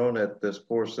we've thrown at this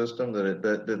poor system that it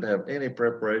didn't have any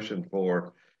preparation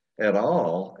for at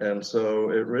all? And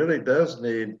so it really does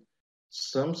need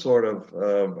some sort of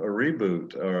a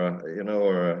reboot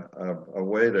or a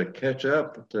way to catch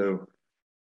up to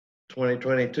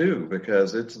 2022,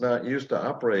 because it's not used to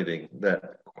operating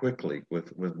that quickly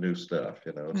with new stuff,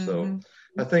 Mm-hmm. So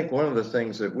I think one of the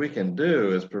things that we can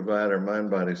do is provide our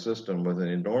mind-body system with an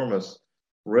enormous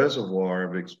reservoir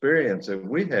of experience that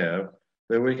we have,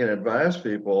 that we can advise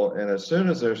people, and as soon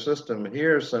as their system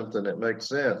hears something that makes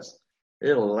sense,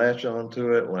 it'll latch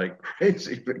onto it like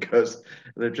crazy, because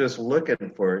they're just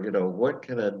looking for, what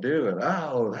can I do? And,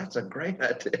 oh, that's a great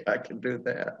idea. I can do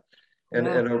that. And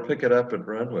it'll pick it up and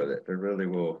run with it. It really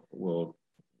will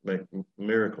make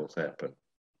miracles happen.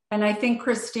 And I think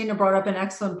Christina brought up an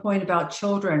excellent point about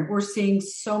children. We're seeing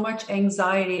so much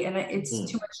anxiety, and it's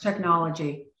too much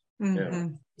technology.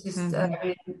 Mm-hmm. Just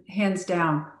hands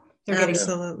down. They're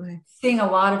Absolutely seeing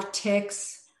a lot of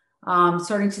tics.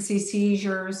 starting to see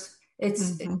seizures.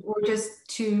 We're just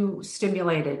too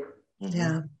stimulated.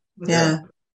 Yeah.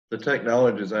 The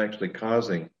technology is actually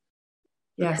causing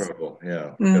the trouble.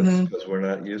 Yeah. Because we're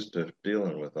not used to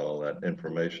dealing with all that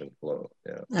information flow.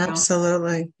 Yeah.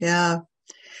 Absolutely. Yeah.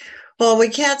 Well, we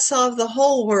can't solve the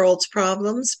whole world's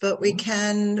problems, but we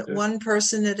can one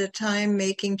person at a time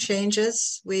making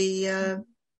changes. We,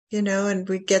 and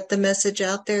we get the message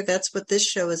out there. That's what this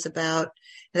show is about.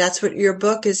 That's what your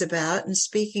book is about. And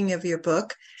speaking of your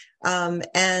book,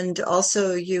 and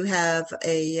also you have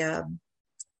an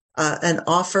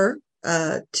offer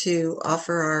to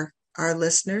offer our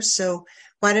listeners. So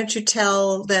why don't you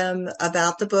tell them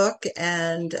about the book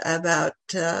and about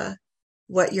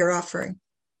what you're offering?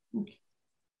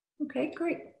 Okay,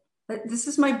 great. This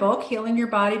is my book, Healing Your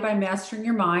Body by Mastering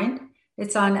Your Mind.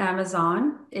 It's on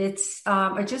Amazon. It's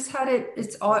I just had it.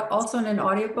 It's also in an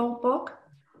audiobook book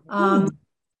on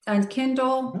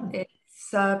Kindle. It's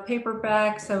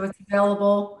paperback, so it's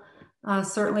available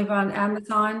certainly on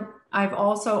Amazon. I've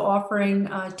also offering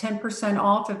 10%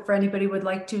 off if anybody would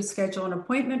like to schedule an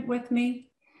appointment with me.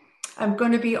 I'm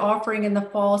going to be offering in the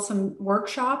fall some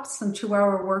workshops, some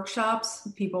 2-hour workshops.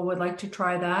 If people would like to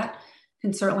try that, you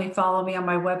can certainly follow me on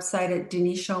my website at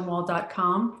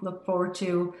deniseschoenwald.com. Look forward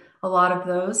to a lot of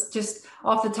those. Just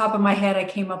off the top of my head, I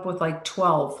came up with like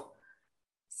 12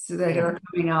 that are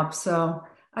coming up. So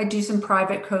I do some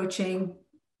private coaching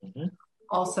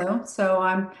also. So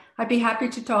I'd be happy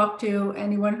to talk to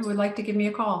anyone who would like to give me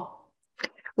a call.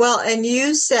 Well, and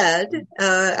you said,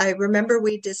 I remember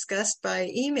we discussed by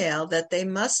email that they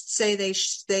must say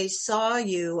they saw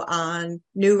you on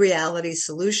New Reality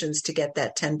Solutions to get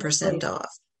that 10% off.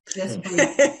 Yes,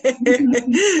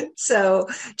 please. So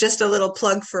just a little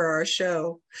plug for our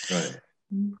show. Right.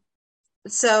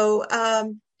 So,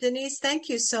 Denise, thank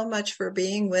you so much for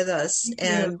being with us.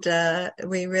 And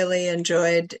we really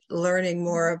enjoyed learning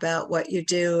more about what you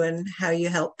do and how you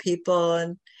help people.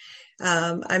 And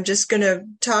I'm just going to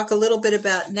talk a little bit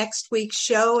about next week's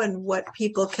show and what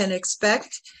people can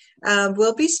expect.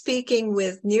 We'll be speaking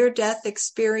with near-death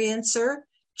experiencer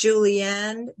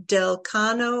Julianne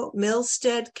Delcano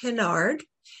Milstead Kennard.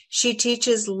 She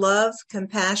teaches love,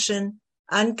 compassion,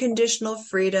 unconditional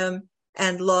freedom,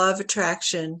 and law of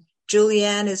attraction.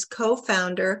 Julianne is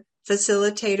co-founder,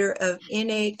 facilitator of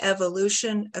Innate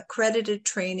Evolution Accredited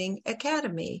Training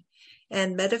Academy,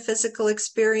 and metaphysical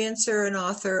experiencer and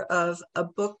author of a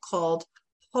book called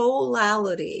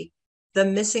Wholality, The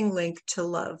Missing Link to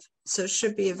Love. So it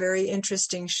should be a very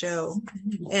interesting show.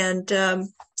 And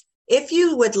if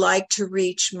you would like to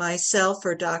reach myself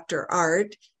or Dr.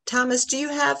 Art, Thomas, do you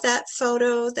have that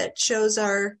photo that shows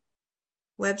our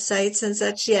websites and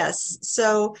such? Yes.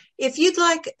 So if you'd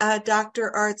like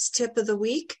Dr. Art's tip of the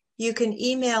week, you can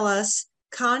email us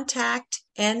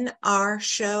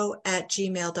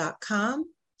contactnrshow@gmail.com.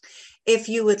 If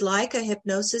you would like a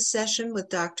hypnosis session with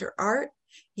Dr. Art,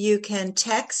 you can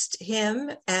text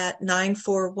him at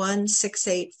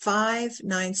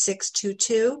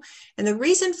 941-685-9622. And the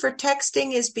reason for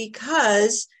texting is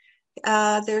because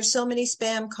there's so many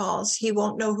spam calls. He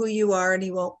won't know who you are and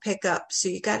he won't pick up. So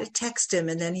you got to text him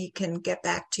and then he can get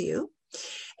back to you.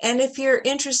 And if you're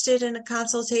interested in a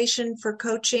consultation for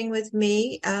coaching with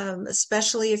me,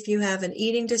 especially if you have an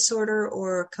eating disorder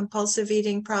or compulsive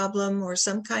eating problem or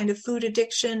some kind of food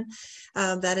addiction,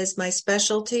 that is my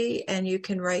specialty. And you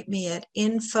can write me at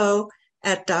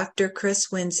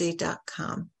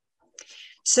info@drchriswinsey.com.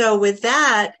 So with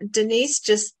that, Denise,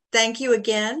 just thank you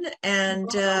again.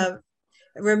 And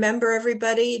remember,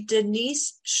 everybody,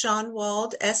 Denise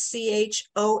Schoenwald,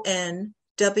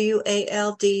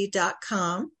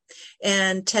 SCHONWALD.com,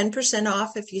 and 10%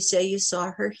 off if you say you saw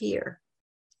her here.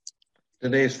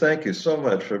 Denise, thank you so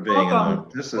much for being on.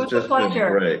 This has just been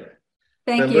great.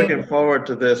 Thank you. Been looking forward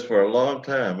to this for a long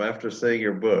time after seeing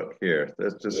your book here.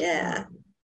 That's just thank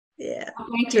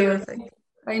you.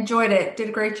 I enjoyed it. Did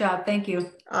a great job. Thank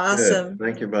you. Awesome. Good.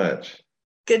 Thank you much.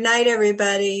 Good night,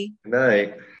 everybody. Good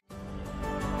night.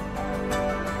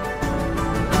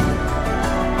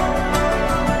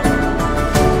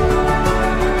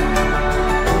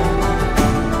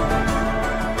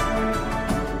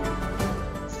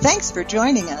 Thanks for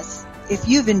joining us. If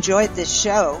you've enjoyed this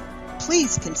show,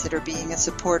 please consider being a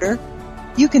supporter.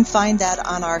 You can find that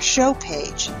on our show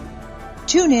page.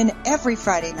 Tune in every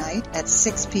Friday night at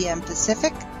 6 p.m.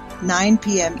 Pacific, 9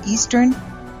 p.m. Eastern,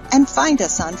 and find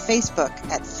us on Facebook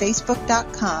at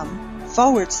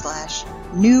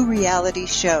facebook.com/New Reality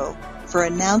Show for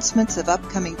announcements of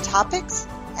upcoming topics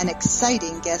and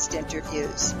exciting guest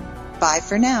interviews. Bye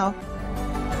for now.